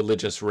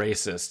religious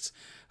racists,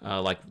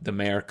 like the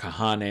Meir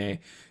Kahane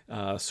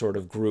sort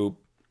of group.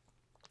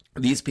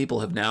 These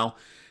people have now,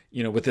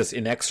 with this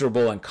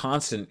inexorable and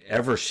constant,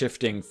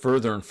 ever-shifting,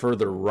 further and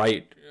further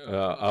right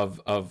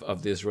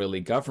of the Israeli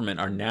government,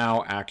 are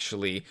now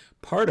actually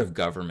part of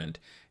government.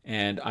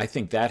 And I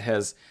think that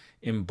has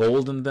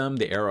emboldened them.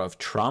 The era of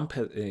Trump,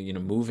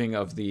 moving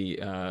of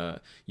the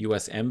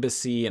U.S.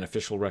 embassy and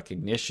official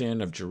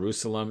recognition of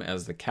Jerusalem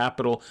as the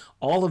capital,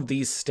 all of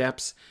these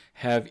steps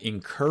have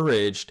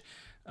encouraged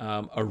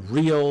a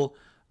real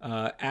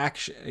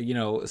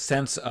action,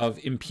 sense of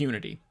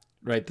impunity,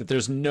 right? That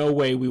there's no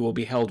way we will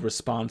be held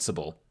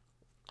responsible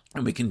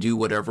and we can do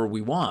whatever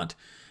we want.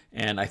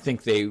 And I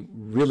think they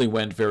really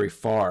went very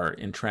far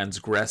in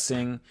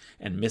transgressing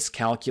and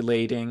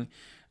miscalculating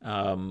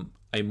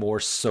a more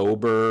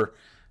sober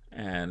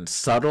and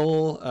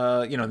subtle,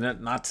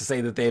 not to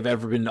say that they've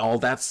ever been all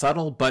that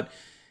subtle, but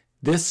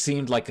this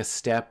seemed like a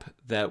step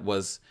that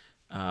was,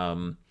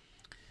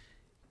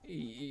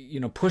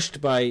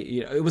 pushed by,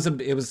 it was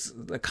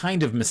a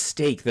kind of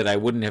mistake that I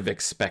wouldn't have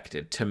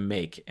expected to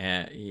make.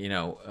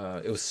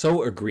 It was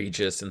so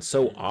egregious and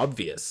so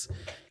obvious.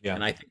 Yeah.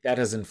 And I think that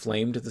has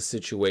inflamed the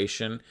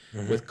situation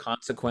with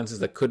consequences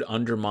that could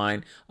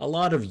undermine a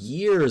lot of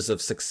years of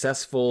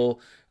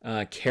successful,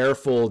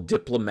 careful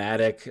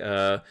diplomatic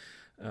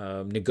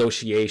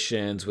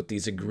negotiations with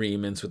these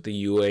agreements with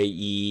the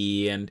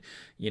UAE, and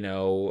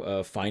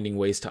finding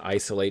ways to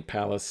isolate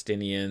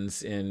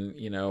Palestinians in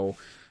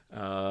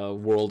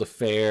world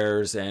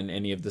affairs and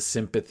any of the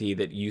sympathy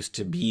that used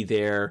to be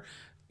there.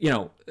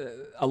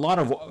 A lot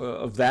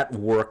of that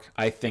work,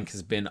 I think,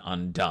 has been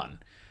undone.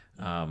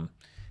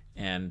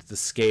 And the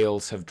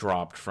scales have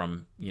dropped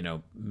from,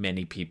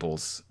 many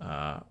people's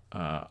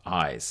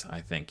eyes,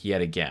 I think,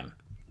 yet again.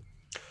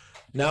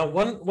 Now,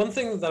 one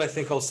thing that I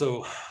think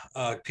also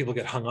people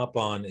get hung up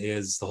on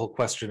is the whole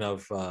question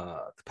of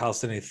the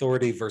Palestinian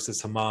Authority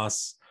versus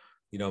Hamas.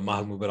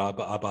 Mahmoud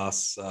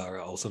Abbas,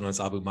 also known as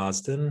Abu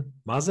Mazen.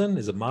 Mazen?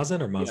 Is it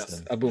Mazen or Mazen?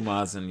 Yes, Abu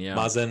Mazen, yeah.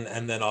 Mazen,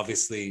 and then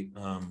obviously,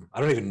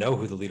 I don't even know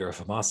who the leader of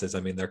Hamas is.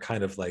 I mean, they're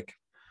kind of like,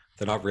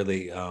 they're not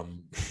really, so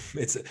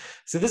this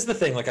is the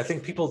thing, like, I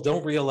think people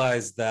don't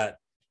realize that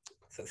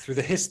through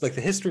the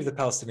history of the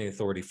Palestinian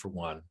Authority, for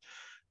one,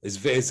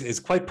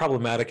 is quite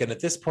problematic. And at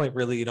this point,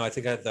 really, I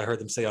think I heard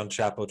them say on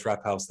Chapo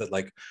Trap House that,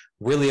 like,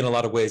 really in a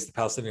lot of ways, the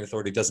Palestinian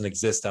Authority doesn't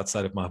exist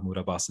outside of Mahmoud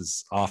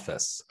Abbas's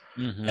office.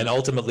 And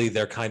ultimately,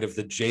 they're kind of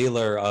the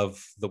jailer of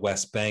the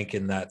West Bank,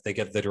 in that they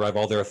derive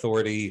all their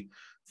authority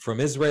from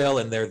Israel,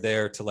 and they're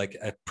there to, like,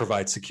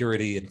 provide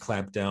security and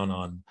clamp down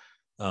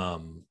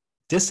on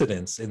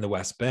dissidents in the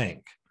West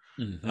Bank.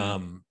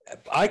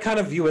 I kind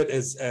of view it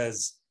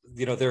as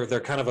they're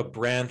kind of a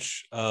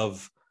branch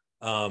of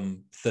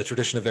the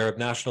tradition of Arab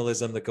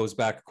nationalism that goes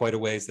back quite a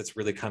ways. That's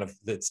really kind of,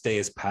 its day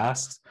is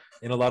past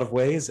in a lot of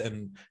ways.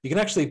 And you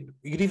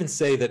could even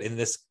say that in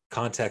this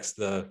context,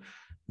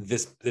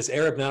 this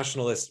Arab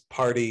nationalist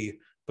party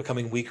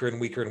becoming weaker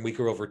and weaker and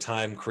weaker over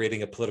time,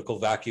 creating a political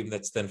vacuum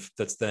that's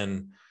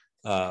then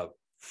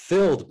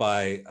filled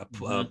by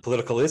Mm-hmm.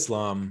 political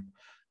Islam,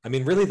 I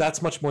mean, really,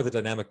 that's much more the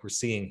dynamic we're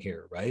seeing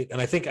here, right?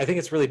 And I think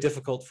it's really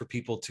difficult for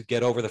people to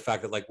get over the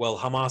fact that, like, well,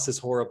 Hamas is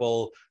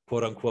horrible,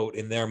 quote unquote,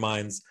 in their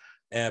minds,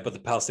 but the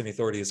Palestinian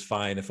Authority is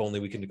fine if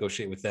only we can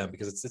negotiate with them,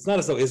 because it's not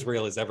as though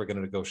Israel is ever going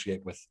to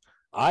negotiate with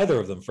either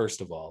of them,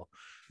 first of all.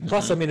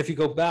 Plus, I mean, if you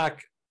go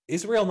back,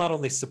 Israel not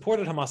only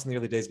supported Hamas in the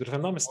early days, but if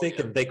I'm not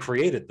mistaken, they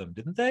created them,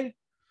 didn't they?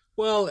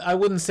 Well, I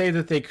wouldn't say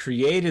that they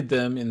created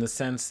them in the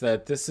sense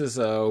that this is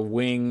a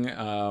wing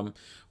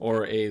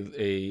or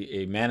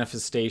a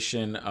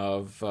manifestation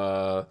of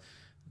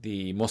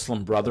the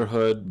Muslim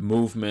Brotherhood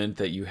movement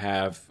that you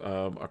have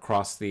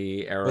across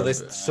the Arab. Well, they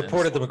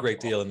supported them a great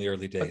deal in the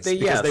early days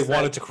because they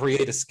wanted to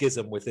create a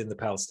schism within the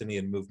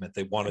Palestinian movement.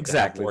 They wanted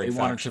exactly. To have they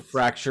wanted factions. To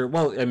fracture.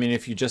 Well, I mean,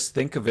 if you just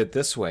think of it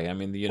this way, I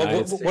mean, the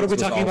United States. What are we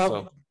was talking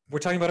also... about? We're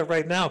talking about it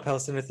right now.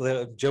 Palestinian,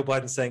 Joe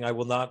Biden saying, "I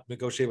will not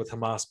negotiate with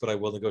Hamas, but I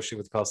will negotiate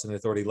with the Palestinian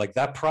Authority." Like,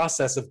 that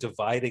process of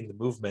dividing the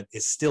movement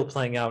is still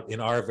playing out in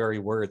our very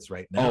words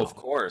right now. Oh, of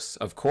course.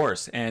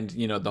 And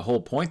the whole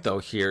point though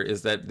here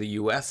is that the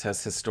U.S.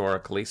 has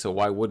historically. So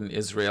why wouldn't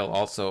Israel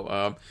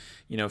also,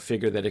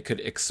 figure that it could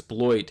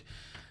exploit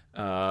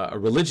a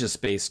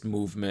religious-based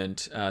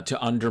movement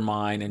to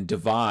undermine and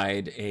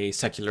divide a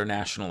secular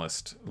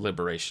nationalist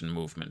liberation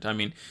movement? I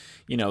mean,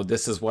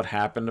 this is what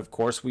happened. Of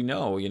course, we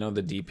know,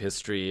 the deep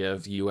history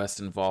of U.S.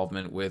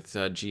 involvement with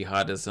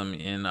jihadism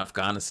in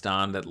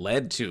Afghanistan that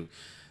led to,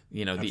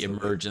 the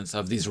emergence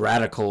of these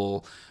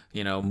radical,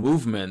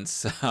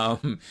 movements.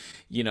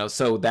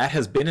 So that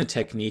has been a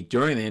technique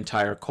during the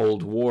entire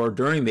Cold War,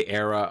 during the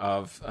era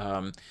of,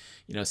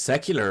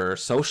 secular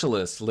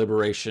socialist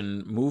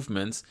liberation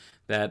movements,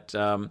 that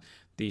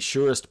the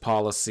surest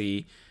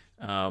policy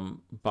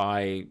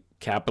by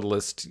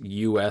capitalist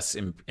U.S.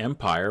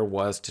 empire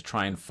was to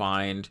try and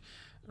find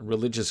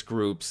religious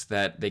groups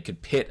that they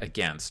could pit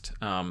against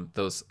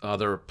those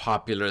other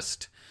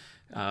populist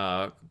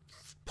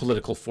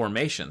political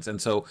formations.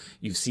 And so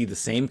you see the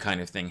same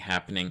kind of thing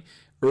happening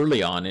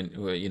early on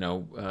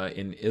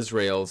in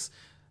Israel's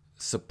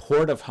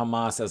support of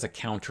Hamas as a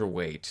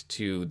counterweight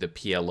to the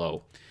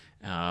PLO.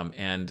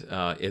 And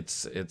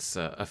its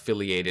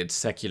affiliated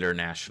secular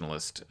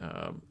nationalist,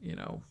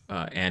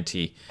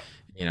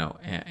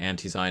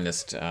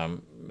 anti-Zionist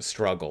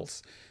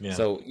struggles. Yeah.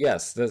 So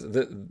yes,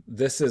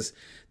 this is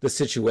the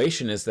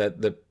situation: is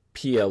that the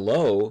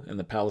PLO and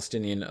the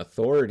Palestinian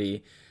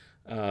Authority,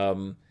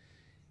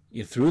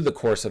 through the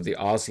course of the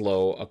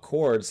Oslo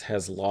Accords,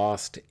 has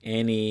lost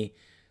any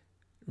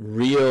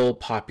real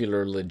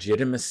popular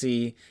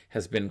legitimacy,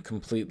 has been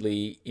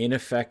completely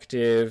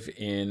ineffective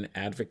in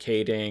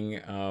advocating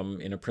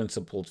in a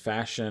principled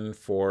fashion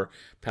for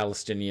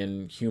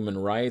Palestinian human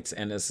rights,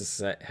 and has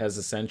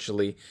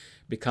essentially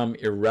become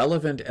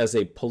irrelevant as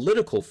a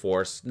political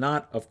force,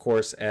 not, of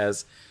course,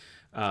 as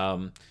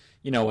a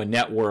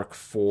network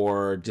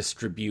for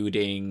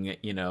distributing,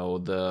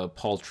 the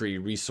paltry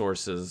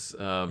resources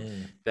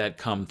that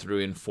come through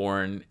in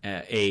foreign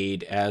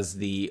aid as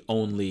the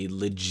only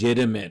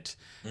legitimate,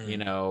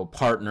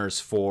 partners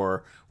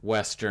for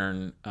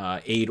Western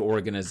aid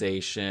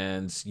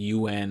organizations,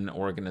 UN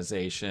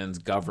organizations,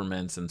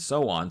 governments, and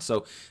so on.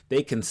 So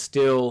they can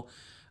still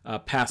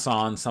pass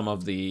on some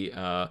of the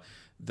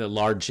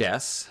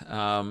largesse,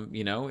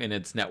 in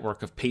its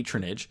network of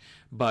patronage.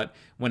 But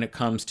when it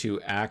comes to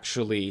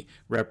actually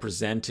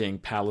representing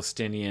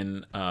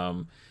Palestinian,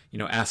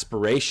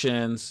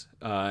 aspirations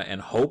and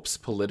hopes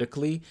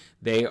politically,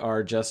 they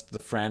are just the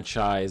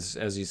franchise,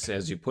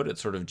 as you put it,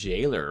 sort of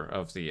jailer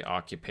of the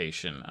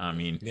occupation. I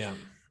mean, yeah.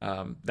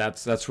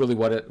 That's really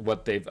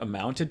what they've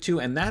amounted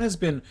to, and that has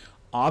been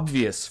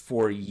obvious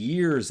for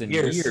years and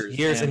years.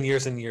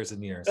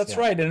 That's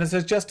right, and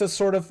it's just a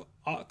sort of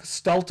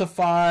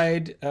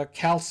stultified,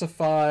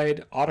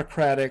 calcified,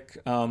 autocratic,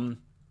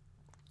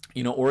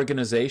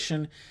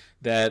 organization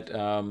that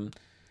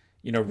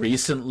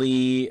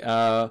recently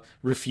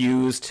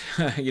refused,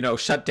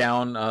 shut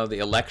down the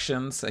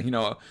elections. I mean,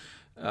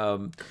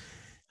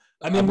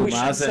 Abu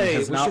Mazen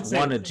has not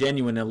won a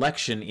genuine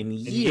election in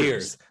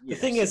years. The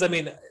thing is, I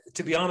mean,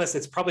 to be honest,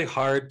 it's probably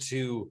hard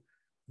to.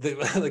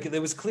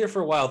 It was clear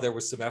for a while there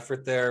was some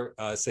effort there,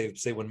 say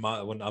when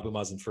Abu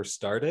Mazen first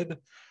started.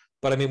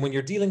 But I mean, when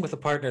you're dealing with a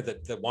partner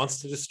that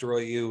wants to destroy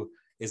you,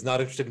 is not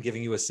interested in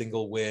giving you a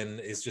single win,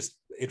 is just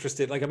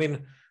interested,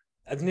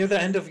 near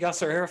the end of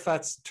Yasser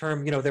Arafat's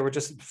term, they were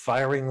just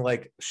firing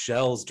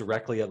shells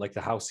directly at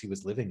the house he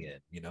was living in.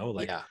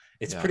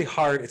 It's pretty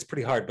hard. It's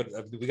pretty hard. But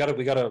we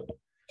gotta.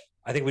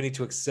 I think we need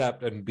to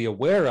accept and be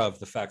aware of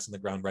the facts on the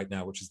ground right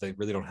now, which is they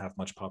really don't have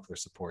much popular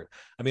support.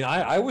 I mean,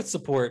 I would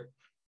support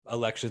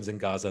elections in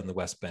Gaza and the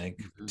West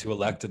Bank to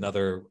elect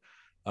another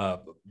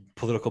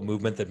political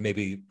movement that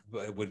maybe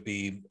would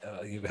be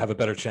you have a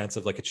better chance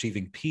of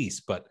achieving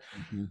peace. But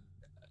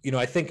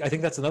I think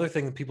that's another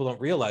thing that people don't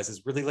realize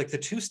is really the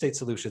two-state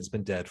solution's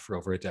been dead for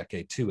over a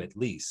decade too, at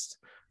least.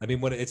 I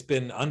mean, when it's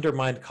been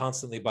undermined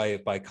constantly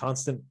by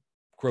constant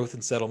growth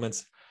in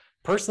settlements.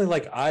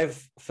 Personally,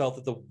 I've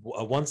felt that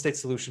a one-state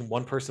solution,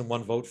 one person,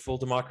 one vote, full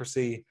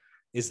democracy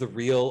is the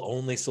real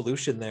only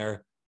solution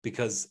there,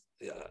 because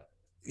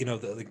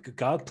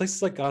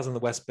places like Gaza and the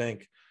West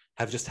Bank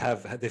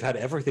they've had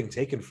everything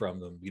taken from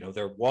them.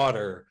 Their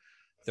water,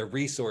 their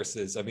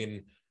resources. I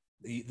mean,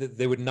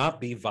 they would not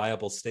be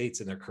viable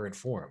states in their current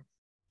form,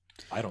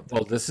 I don't think.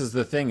 Well, this is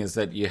the thing, is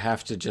that you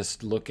have to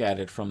just look at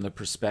it from the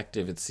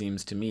perspective, it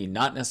seems to me,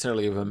 not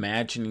necessarily of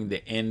imagining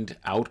the end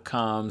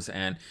outcomes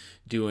and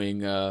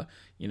doing,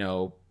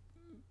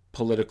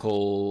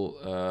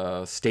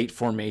 political state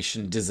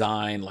formation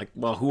design, like,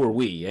 well, who are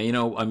we?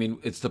 I mean,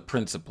 it's the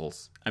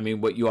principles. I mean,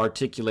 what you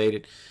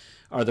articulated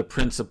are the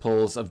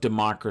principles of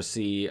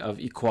democracy, of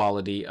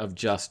equality, of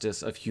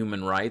justice, of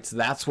human rights.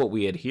 That's what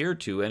we adhere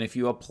to. And if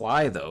you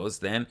apply those,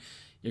 then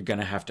you're going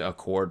to have to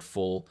accord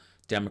full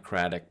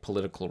democratic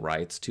political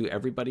rights to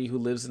everybody who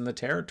lives in the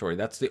territory.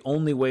 That's the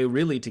only way,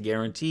 really, to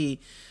guarantee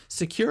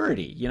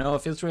security.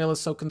 If Israel is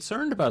so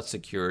concerned about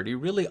security,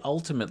 really,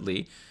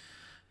 ultimately,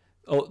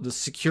 the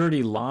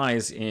security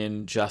lies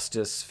in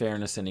justice,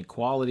 fairness, and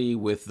equality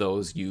with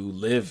those you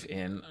live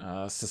in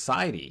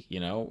society,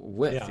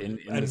 with. Yeah.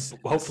 And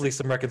hopefully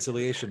some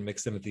reconciliation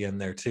mixed in at the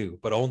end there too,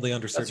 but only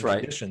under certain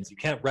conditions. You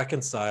can't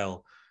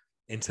reconcile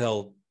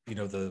until,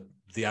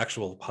 the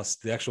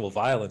actual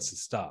violence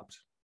is stopped.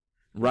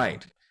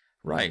 Right.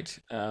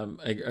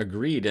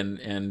 Agreed.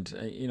 And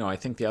I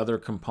think the other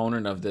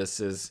component of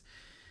this is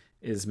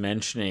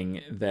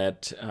mentioning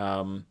that,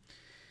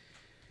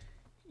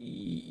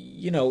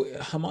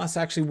 Hamas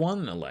actually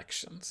won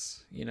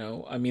elections.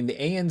 I mean, the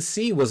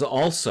ANC was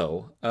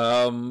also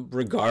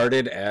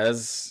regarded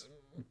as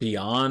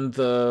beyond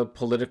the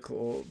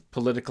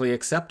politically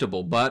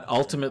acceptable, but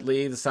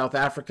ultimately the South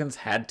Africans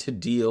had to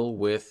deal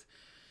with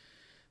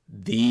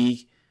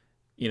the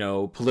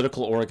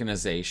political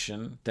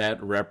organization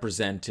that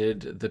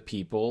represented the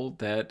people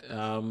that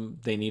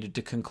they needed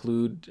to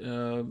conclude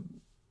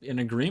an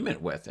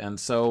agreement with. And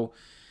so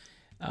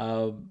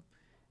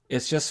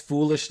it's just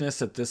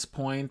foolishness at this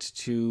point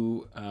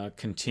to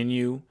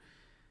continue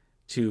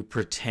to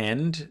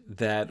pretend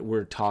that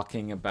we're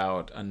talking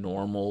about a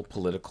normal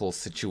political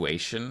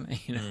situation.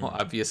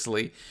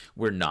 Obviously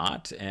we're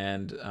not.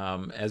 And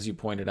as you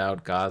pointed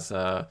out,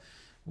 Gaza,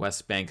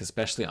 West Bank,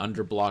 especially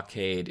under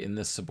blockade, in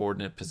this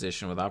subordinate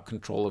position without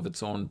control of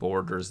its own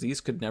borders,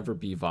 these could never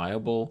be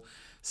viable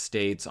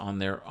states on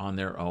their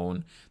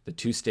own. The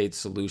two-state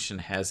solution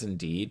has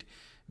indeed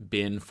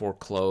been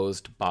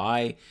foreclosed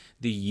by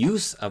the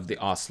use of the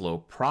Oslo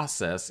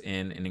process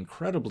in an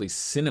incredibly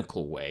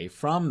cynical way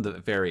from the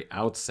very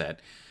outset,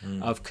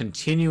 of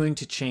continuing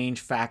to change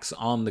facts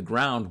on the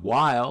ground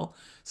while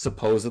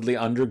supposedly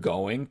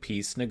undergoing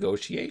peace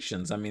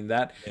negotiations. I mean,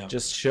 that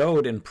just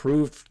showed and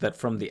proved that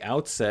from the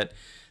outset,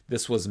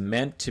 this was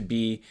meant to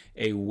be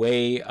a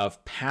way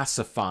of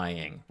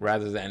pacifying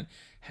rather than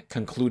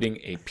concluding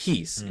a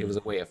peace. It was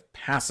a way of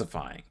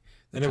pacifying.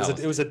 And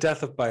it was a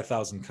death by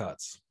 1,000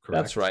 cuts.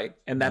 Correct? That's right.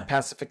 And that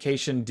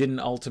pacification didn't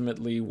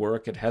ultimately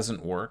work. It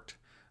hasn't worked.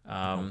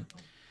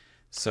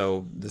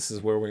 So this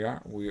is where we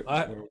are.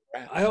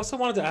 I also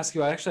wanted to ask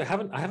you, I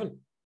haven't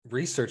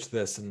researched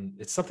this, and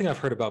it's something I've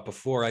heard about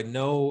before. I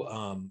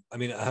know,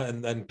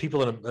 and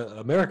people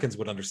Americans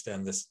would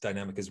understand this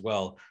dynamic as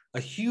well. A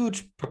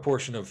huge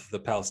proportion of the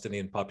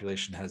Palestinian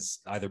population has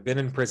either been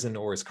in prison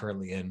or is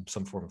currently in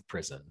some form of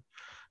prison.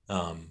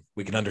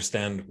 We can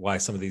understand why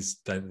this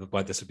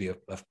would be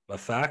a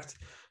fact.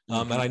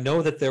 And I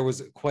know that there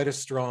was quite a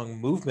strong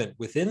movement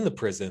within the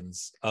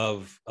prisons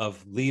of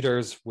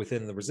leaders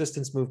within the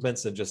resistance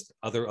movements and just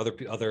other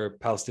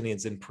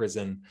Palestinians in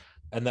prison,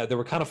 and that they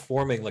were kind of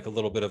forming like a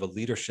little bit of a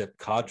leadership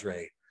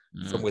cadre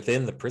from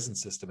within the prison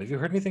system. Have you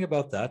heard anything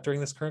about that during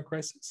this current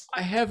crisis?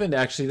 I haven't,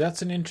 actually.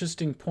 That's an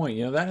interesting point.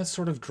 That has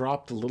sort of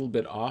dropped a little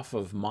bit off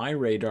of my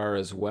radar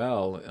as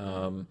well.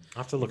 I'll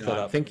have to look that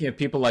up. I'm thinking of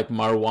people like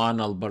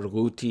Marwan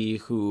al-Barghouti,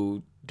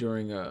 who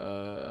during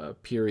a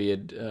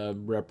period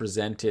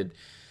represented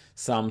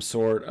some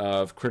sort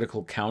of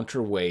critical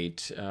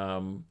counterweight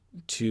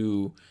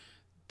to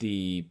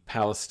the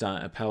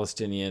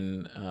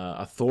Palestinian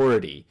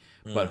Authority,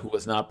 but who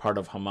was not part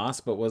of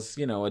Hamas, but was,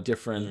 a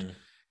different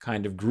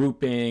kind of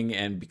grouping.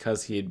 And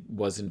because he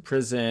was in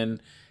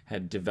prison,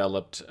 had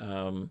developed,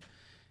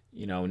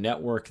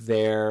 network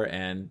there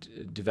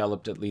and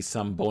developed at least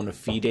some bona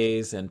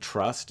fides and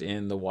trust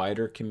in the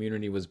wider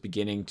community, was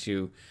beginning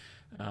to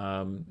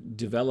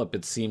develop,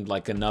 it seemed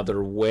like,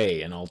 another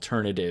way, an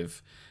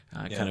alternative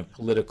kind of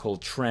political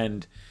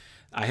trend.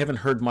 I haven't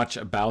heard much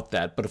about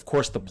that, but of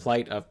course the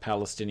plight of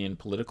Palestinian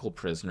political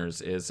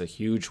prisoners is a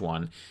huge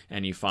one,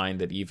 and you find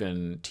that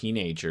even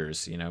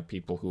teenagers,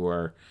 people who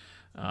are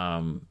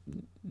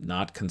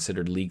not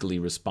considered legally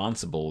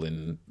responsible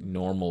in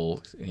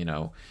normal,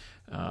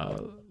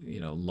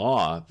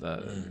 law,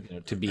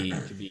 to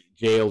be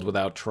jailed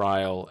without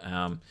trial,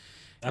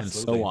 and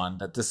so on,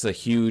 that this is a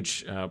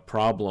huge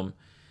problem.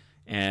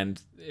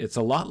 And it's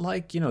a lot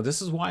like,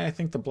 this is why I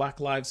think the Black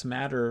Lives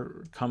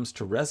Matter comes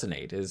to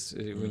resonate, is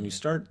when you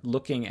start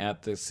looking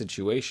at the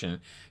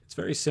situation, it's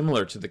very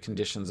similar to the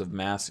conditions of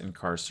mass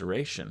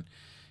incarceration.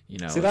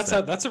 See, that's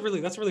a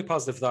really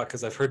positive thought,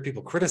 because I've heard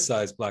people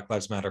criticize Black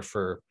Lives Matter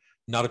for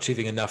not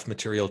achieving enough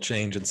material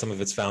change, and some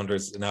of its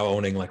founders now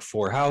owning like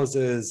 4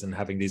 houses and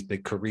having these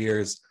big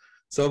careers.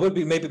 So it would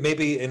be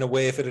maybe in a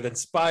way, if it had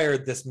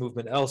inspired this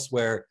movement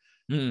elsewhere,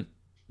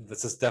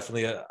 this is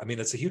definitely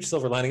it's a huge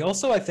silver lining.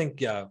 Also, I think,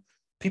 yeah,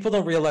 people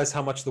don't realize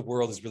how much the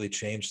world has really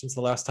changed since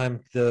the last time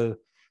the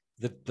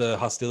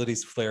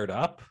hostilities flared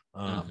up.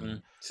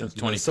 Since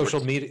 2014,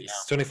 social media,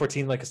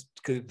 2014, like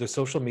the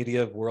social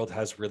media world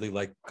has really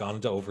like gone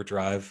into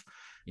overdrive.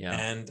 Yeah.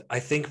 And I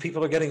think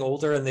people are getting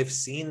older, and they've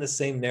seen the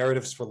same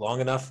narratives for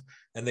long enough,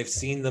 and they've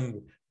seen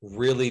them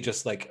really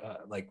just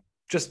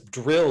just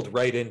drilled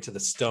right into the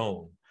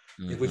stone.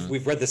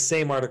 We've read the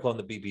same article on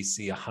the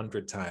BBC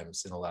 100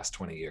 times in the last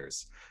 20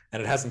 years,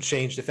 and it hasn't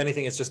changed. If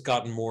anything, it's just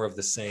gotten more of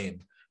the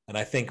same. And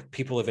I think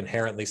people have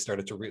inherently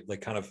started to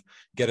kind of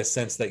get a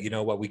sense that, you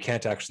know what, we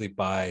can't actually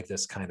buy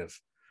this kind of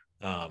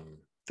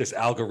this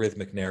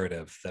algorithmic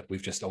narrative that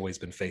we've just always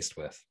been faced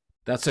with.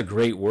 That's a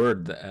great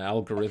word, the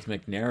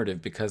algorithmic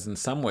narrative, because in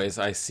some ways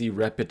I see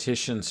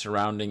repetition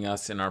surrounding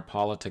us in our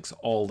politics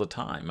all the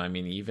time. I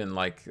mean, even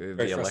like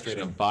the election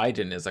of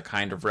Biden is a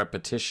kind of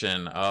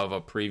repetition of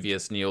a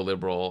previous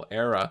neoliberal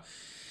era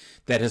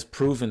that has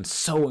proven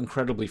so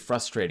incredibly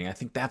frustrating. I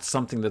think that's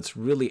something that's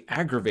really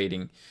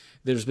aggravating.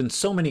 There's been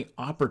so many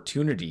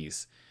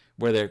opportunities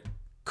where there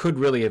could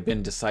really have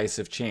been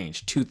decisive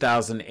change.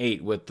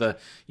 2008 with the,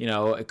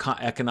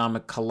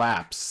 economic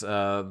collapse,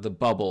 the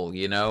bubble,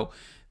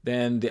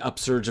 then the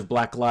upsurge of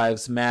Black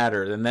Lives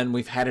Matter, and then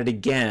we've had it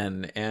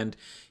again. And,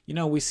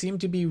 we seem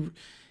to be,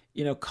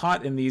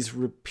 caught in these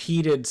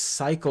repeated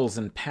cycles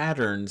and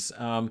patterns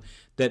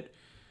that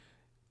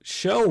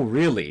show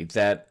really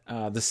that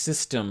the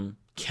system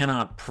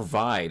cannot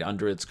provide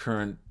under its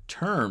current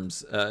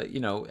terms,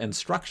 and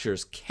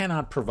structures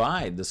cannot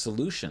provide the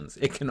solutions.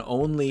 It can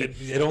only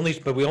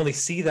but we only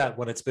see that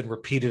when it's been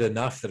repeated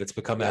enough that it's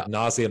become ad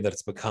nauseum, that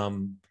it's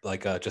become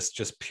like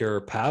just pure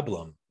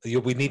pablum.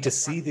 We need to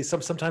see these.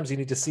 Sometimes you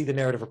need to see the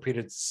narrative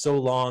repeated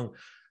so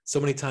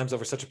many times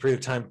over such a period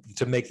of time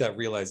to make that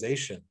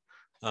realization.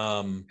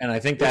 And I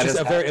think that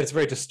it's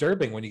very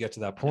disturbing when you get to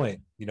that point,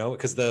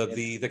 because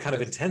the kind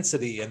of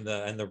intensity and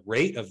the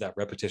rate of that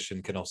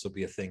repetition can also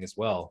be a thing as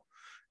well.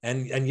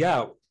 And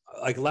yeah,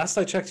 like last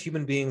I checked,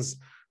 human beings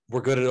were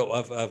good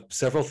at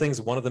several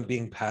things, one of them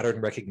being pattern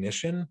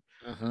recognition.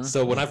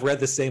 So when I've read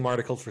the same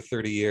article for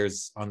 30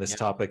 years on this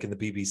topic in the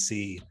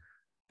BBC,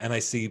 and I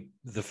see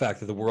the fact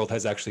that the world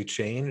has actually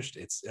changed,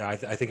 I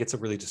think it's a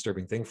really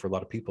disturbing thing for a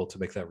lot of people to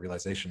make that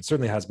realization. It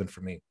certainly has been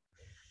for me.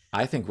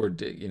 I think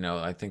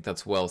I think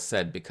that's well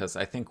said, because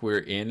I think we're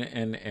in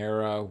an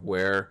era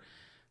where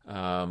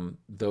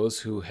those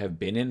who have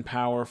been in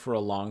power for a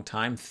long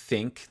time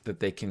think that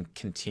they can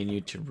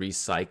continue to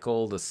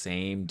recycle the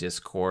same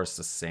discourse,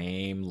 the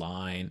same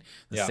line,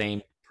 the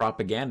same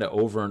propaganda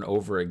over and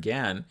over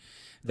again.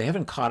 They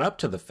haven't caught up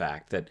to the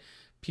fact that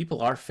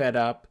people are fed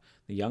up.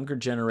 The younger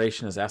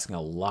generation is asking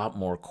a lot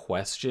more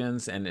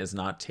questions and is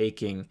not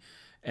taking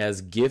as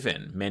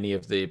given many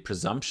of the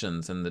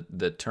presumptions and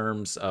the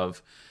terms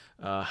of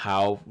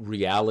how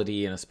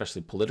reality, and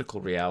especially political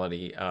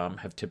reality,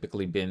 have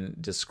typically been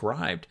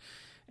described.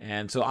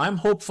 And so I'm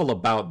hopeful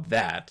about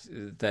that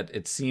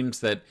it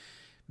seems that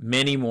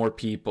many more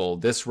people,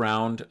 this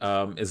round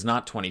is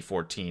not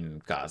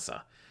 2014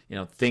 Gaza.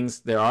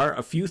 There are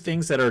a few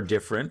things that are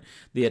different.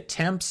 The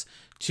attempts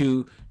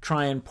to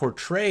try and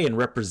portray and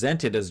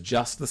represent it as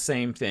just the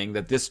same thing,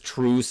 that this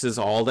truce is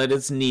all that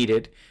is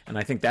needed. And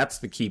I think that's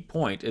the key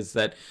point, is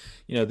that,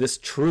 this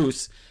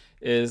truce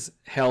is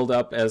held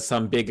up as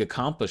some big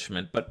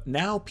accomplishment, but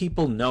now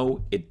people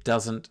know it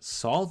doesn't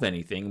solve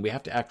anything. We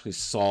have to actually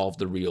solve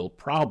the real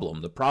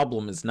problem. The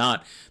problem is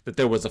not that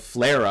there was a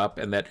flare-up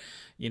and that,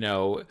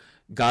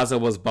 Gaza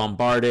was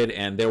bombarded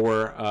and there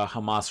were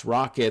Hamas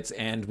rockets,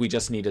 and we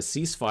just need a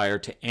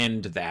ceasefire to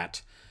end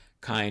that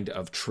kind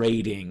of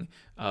trading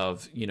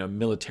of,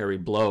 military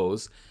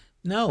blows.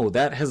 No,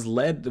 that has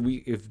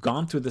we've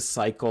gone through this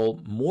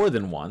cycle more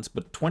than once,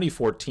 but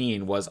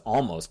 2014 was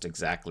almost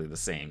exactly the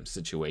same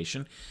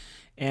situation.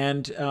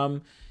 And,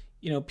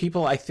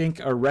 people, I think,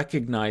 are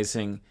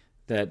recognizing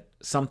that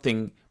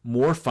something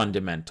more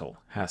fundamental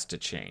has to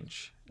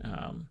change.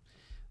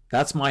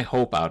 That's my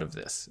hope out of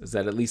this, is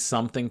that at least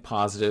something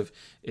positive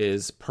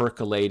is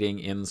percolating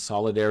in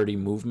solidarity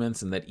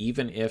movements, and that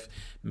even if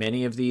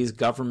many of these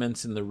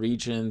governments in the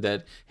region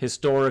that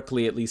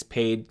historically at least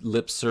paid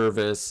lip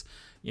service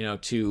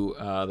to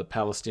the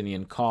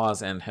Palestinian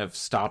cause and have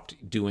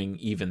stopped doing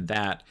even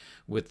that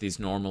with these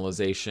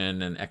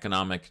normalization and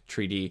economic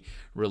treaty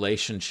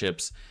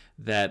relationships,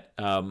 that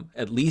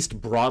at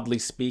least broadly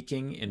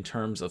speaking, in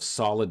terms of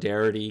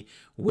solidarity,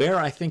 where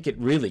I think it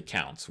really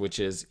counts, which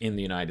is in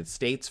the United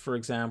States, for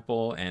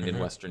example, and in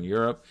Western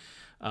Europe,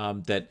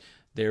 that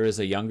there is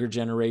a younger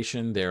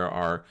generation. There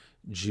are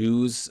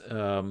Jews,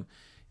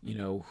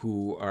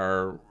 who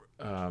are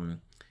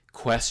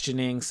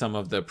questioning some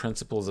of the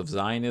principles of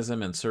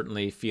Zionism, and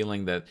certainly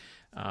feeling that,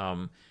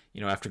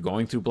 after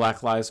going through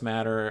Black Lives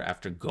Matter,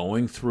 after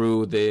going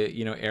through the,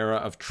 era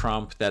of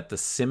Trump, that the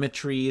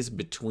symmetries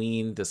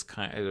between this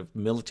kind of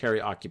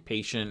military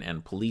occupation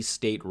and police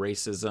state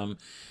racism,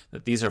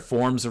 that these are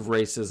forms of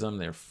racism,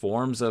 they're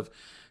forms of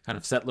kind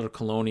of settler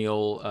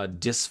colonial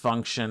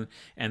dysfunction,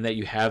 and that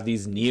you have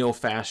these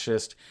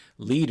neo-fascist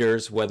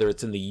leaders, whether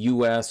it's in the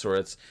U.S. or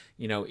it's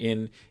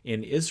in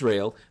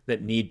Israel,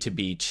 that need to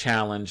be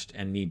challenged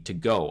and need to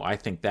go. I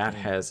think that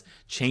has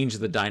changed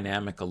the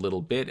dynamic a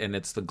little bit, and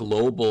it's the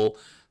global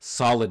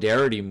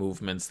solidarity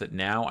movements that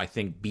now I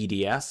think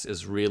BDS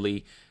is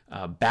really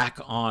back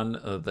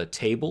on the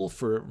table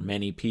for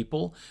many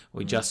people.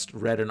 We just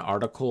read an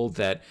article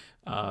that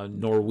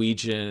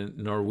Norwegian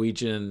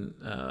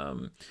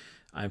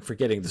I'm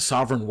forgetting, the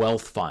Sovereign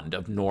Wealth Fund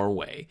of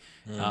Norway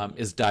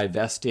is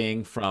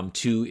divesting from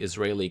 2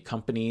 Israeli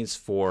companies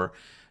for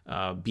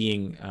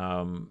being,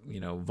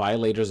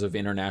 violators of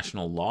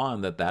international law,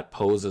 and that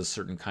poses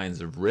certain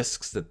kinds of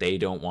risks that they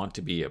don't want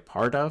to be a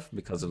part of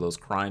because of those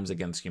crimes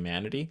against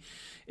humanity.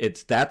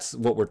 That's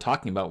what we're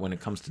talking about when it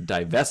comes to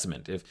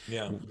divestment. If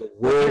the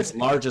world's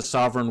largest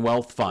sovereign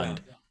wealth fund,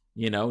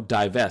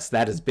 divest,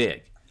 that is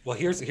big. Well,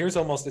 it's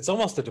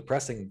almost a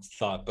depressing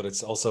thought, but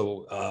it's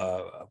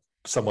also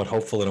somewhat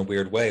hopeful in a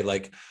weird way.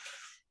 Like,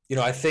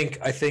 I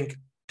think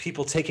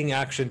people taking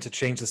action to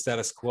change the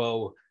status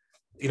quo,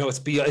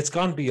 it's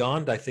gone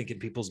beyond, I think, in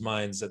people's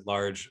minds at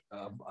large,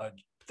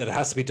 that it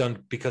has to be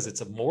done because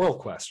it's a moral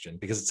question,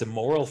 because it's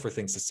immoral for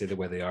things to stay the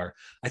way they are.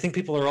 I think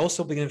people are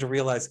also beginning to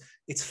realize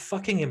it's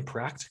fucking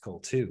impractical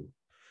too,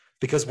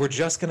 because we're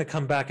just going to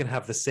come back and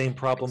have the same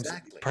problems,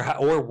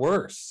 or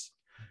worse.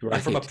 Right.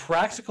 And from a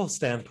practical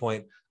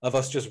standpoint of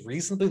us just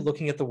reasonably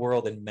looking at the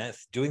world and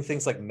doing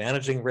things like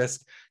managing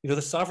risk, the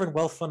Sovereign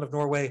Wealth Fund of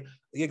Norway,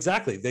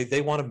 exactly,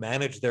 they want to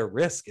manage their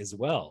risk as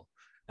well.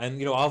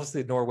 And,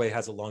 obviously Norway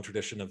has a long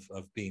tradition of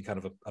being kind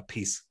of a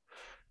peace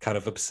kind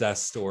of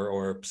obsessed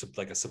or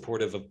like a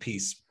supportive of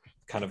peace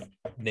kind of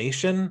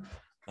nation.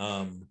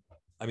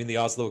 The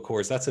Oslo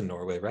Accords, that's in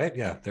Norway, right?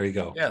 Yeah, there you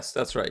go. Yes,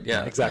 that's right.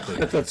 Yeah, exactly.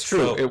 That's true.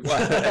 So, it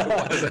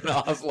was an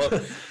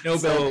Oslo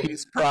Nobel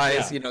Peace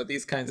Prize,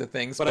 these kinds of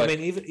things. But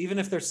even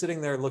if they're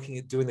sitting there looking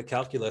at doing the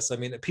calculus,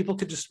 people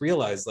could just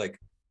realize, like,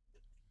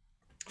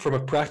 from a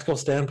practical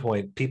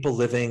standpoint, people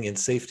living in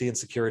safety and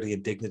security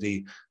and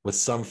dignity with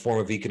some form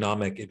of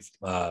economic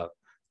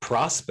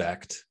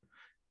prospect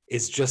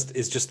is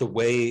just the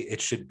way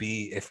it should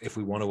be if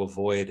we want to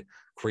avoid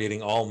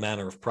creating all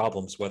manner of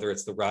problems, whether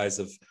it's the rise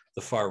of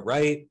the far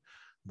right,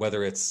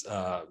 whether it's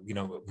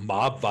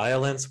mob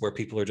violence where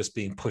people are just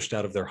being pushed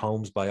out of their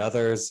homes by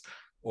others,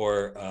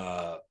 or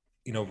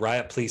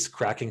riot police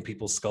cracking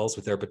people's skulls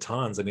with their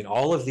batons.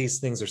 All of these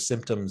things are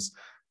symptoms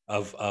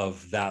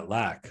of that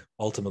lack,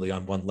 ultimately,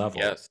 on one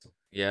level.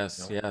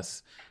 Yes.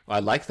 Well, I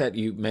like that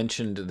you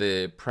mentioned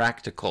the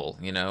practical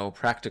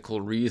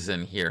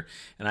reason here.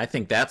 And I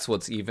think that's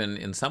what's even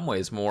in some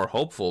ways more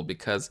hopeful,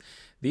 because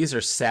these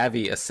are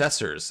savvy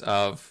assessors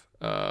of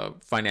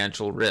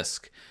financial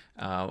risk,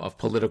 of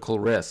political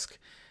risk.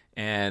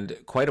 And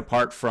quite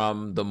apart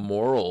from the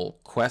moral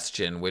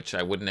question, which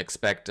I wouldn't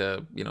expect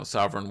a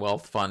sovereign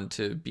wealth fund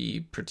to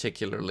be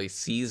particularly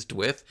seized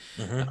with,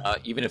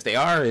 even if they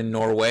are in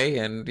Norway,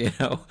 and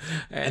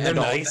they're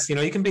nice.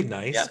 You can be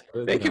nice. Yeah,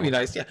 they can be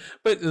nice. Yeah,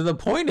 but the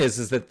point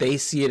is that they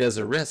see it as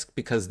a risk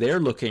because they're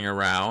looking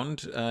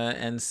around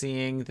and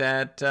seeing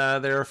that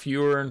there are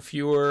fewer and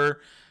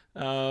fewer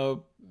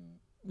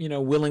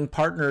willing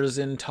partners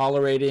in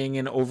tolerating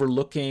and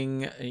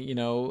overlooking,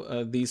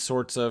 these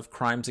sorts of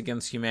crimes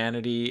against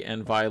humanity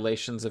and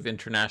violations of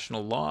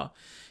international law.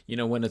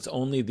 When it's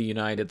only the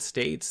United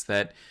States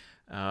that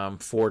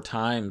 4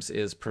 times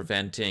is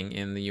preventing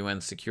in the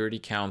UN Security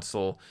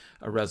Council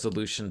a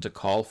resolution to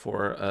call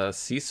for a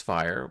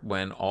ceasefire,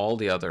 when all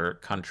the other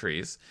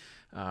countries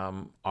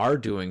are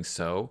doing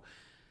so.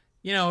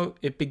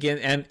 It begins,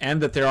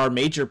 and that there are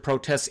major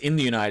protests in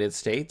the United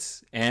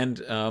States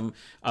and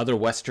other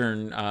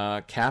Western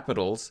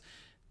capitals,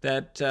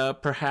 that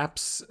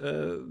perhaps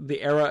the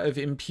era of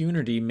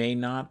impunity may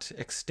not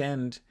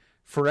extend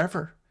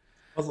forever.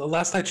 Well,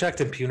 last I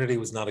checked, impunity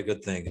was not a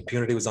good thing.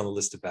 Impunity was on the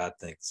list of bad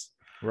things.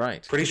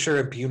 Right. Pretty sure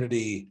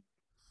impunity,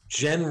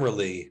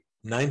 generally,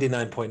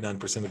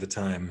 99.9% of the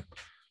time,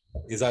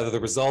 is either the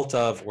result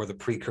of or the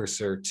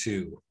precursor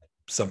to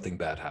something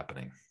bad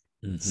happening.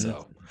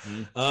 So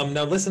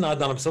now listen,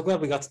 Adnan, I'm so glad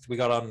we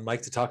got on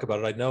mic to talk about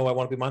it. I know I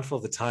want to be mindful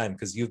of the time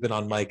because you've been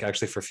on mic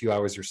actually for a few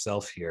hours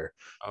yourself here.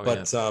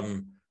 Yes.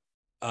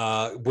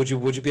 Would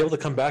you be able to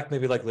come back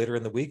maybe like later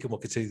in the week and we'll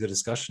continue the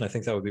discussion? I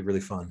think that would be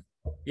really fun.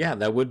 Yeah,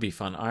 that would be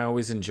fun. I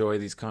always enjoy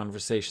these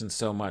conversations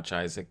so much,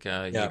 Isaac.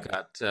 You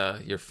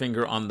got your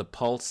finger on the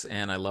pulse,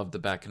 and I love the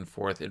back and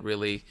forth. It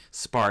really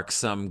sparks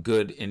some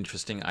good,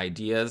 interesting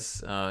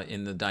ideas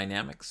in the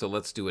dynamic. So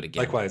let's do it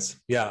again. Likewise.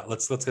 Yeah,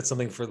 let's get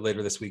something for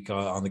later this week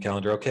on the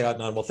calendar. Okay,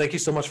 Adnan. Well, thank you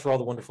so much for all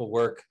the wonderful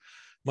work.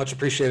 Much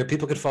appreciated.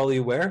 People could follow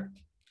you where?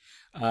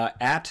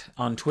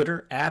 On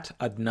Twitter, at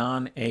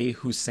Adnan A.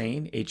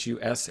 Hussein,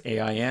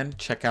 Husain.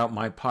 Check out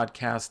my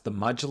podcast, The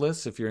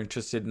Majlis, if you're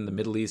interested in the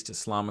Middle East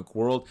Islamic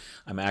world.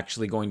 I'm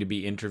actually going to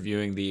be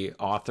interviewing the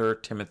author,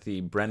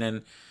 Timothy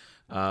Brennan,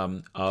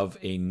 of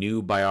a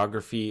new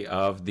biography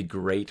of the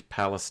great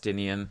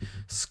Palestinian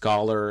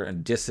scholar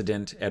and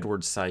dissident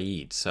Edward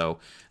Said. So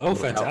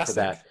look out for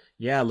that.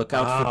 Yeah, look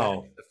out for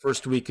that the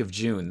first week of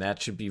June.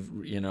 That should be, a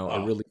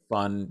really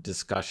fun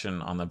discussion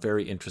on the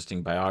very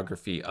interesting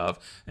biography of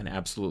an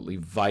absolutely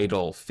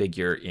vital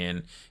figure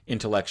in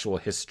intellectual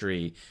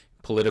history,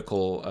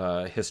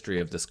 political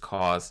history of this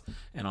cause,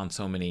 and on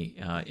so many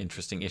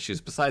interesting issues,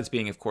 besides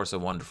being, of course, a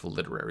wonderful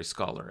literary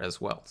scholar as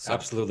well. So.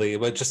 Absolutely.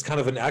 But just kind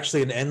of an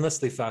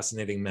endlessly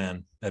fascinating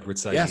man, Edward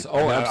Said. Yes.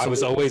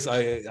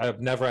 I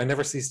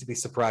never cease to be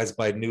surprised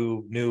by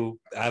new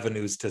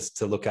avenues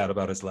to look at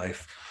about his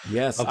life.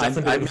 Yes. I'll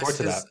definitely look forward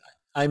to that.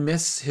 I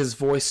miss his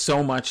voice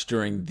so much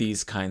during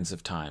these kinds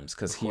of times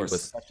because he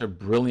was such a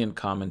brilliant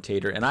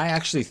commentator. And I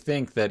actually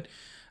think that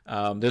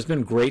there's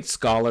been great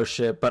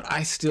scholarship, but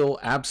I still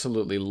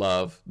absolutely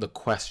love The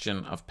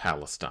Question of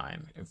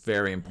Palestine, a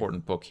very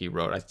important book he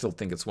wrote. I still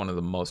think it's one of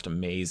the most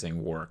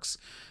amazing works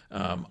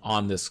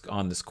on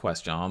the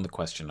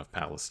question of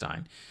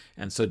Palestine.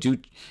 And so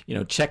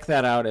check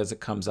that out as it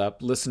comes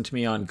up. Listen to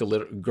me on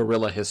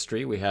Guerrilla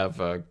History. We have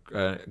a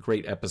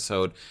great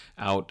episode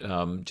out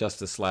just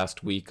this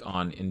last week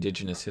on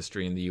Indigenous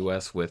history in the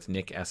U.S. with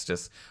Nick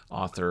Estes,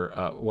 author.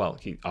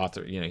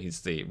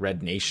 He's the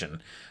Red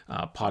Nation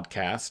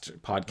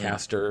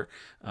podcaster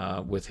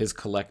with his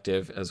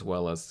collective, as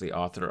well as the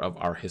author of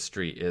Our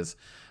History is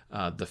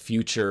the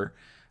Future.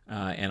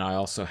 And I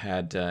also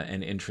had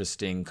an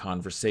interesting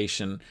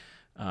conversation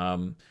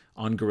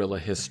on Guerrilla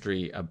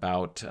History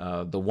about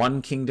the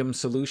One Kingdom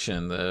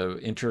solution, the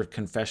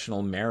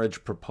interconfessional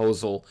marriage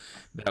proposal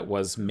that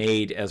was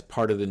made as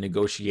part of the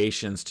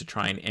negotiations to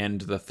try and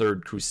end the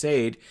Third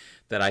Crusade,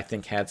 that I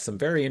think had some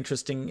very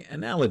interesting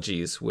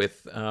analogies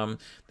with the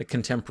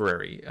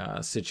contemporary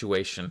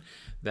situation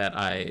that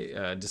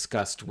I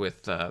discussed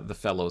with the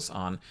fellows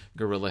on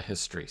Guerrilla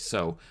History.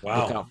 So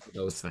look out for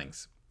those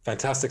things.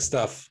 Fantastic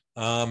stuff.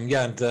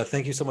 And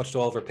thank you so much to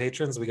all of our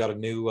patrons. We got a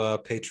new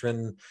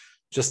patron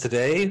just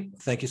today.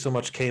 Thank you so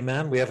much,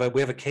 K-Man. We have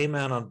a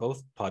K-Man on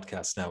both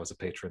podcasts now as a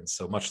patron.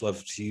 So much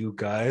love to you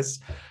guys.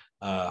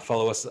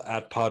 Follow us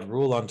at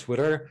PodRule on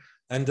Twitter.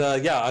 And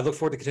I look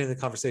forward to continuing the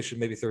conversation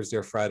maybe Thursday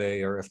or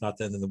Friday, or if not,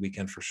 then in the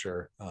weekend for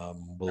sure.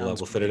 We'll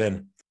fit it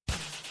in.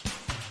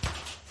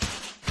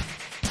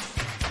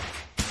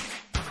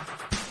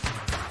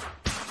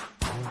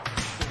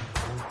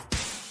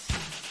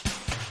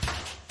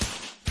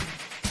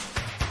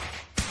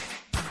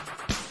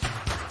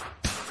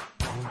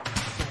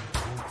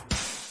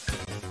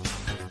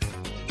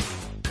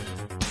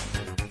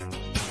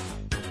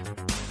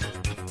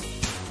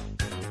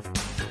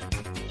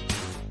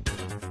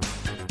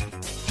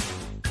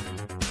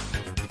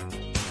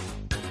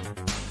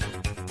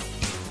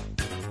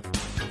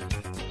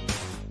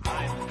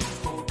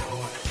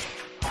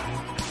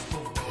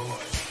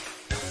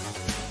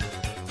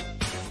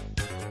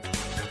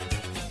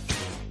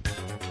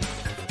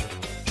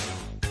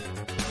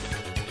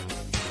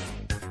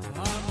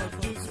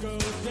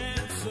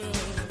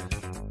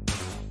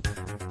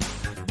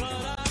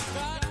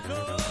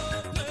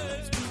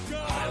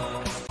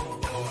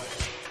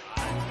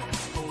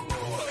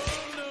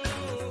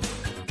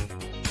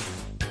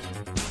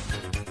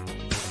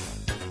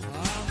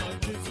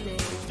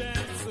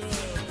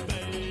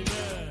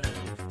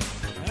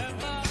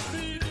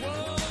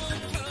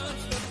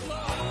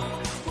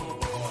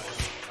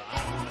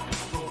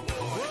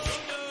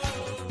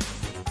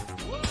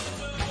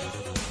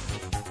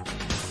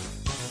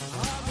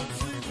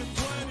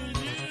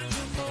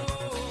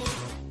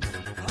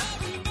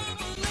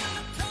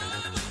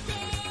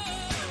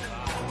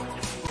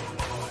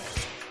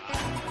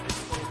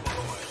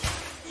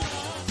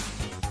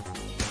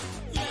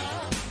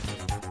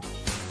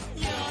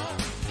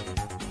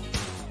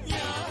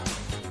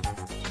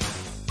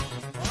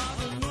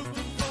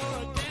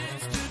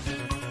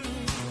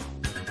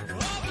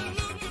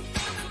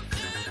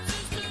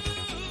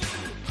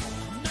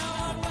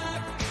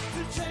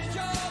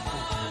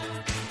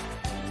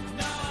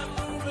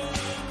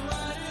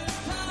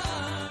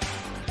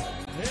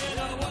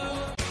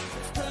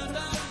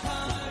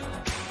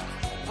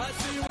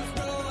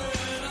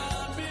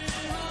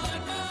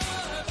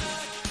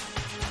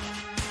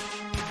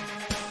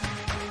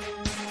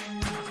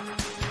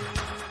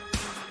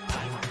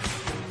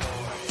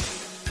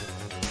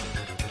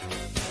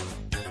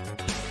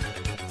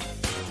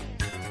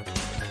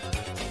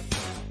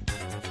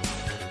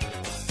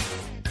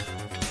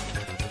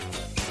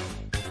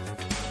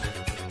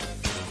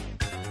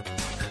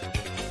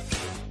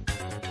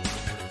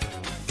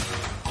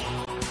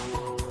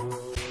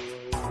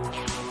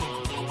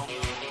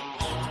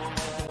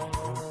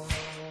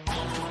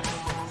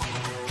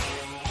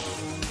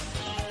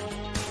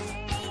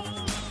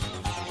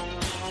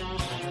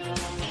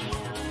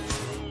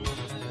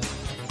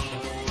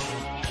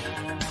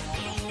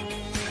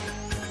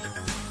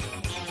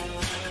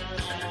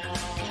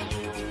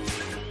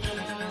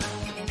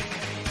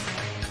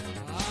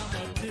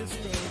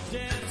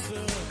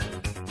 soon.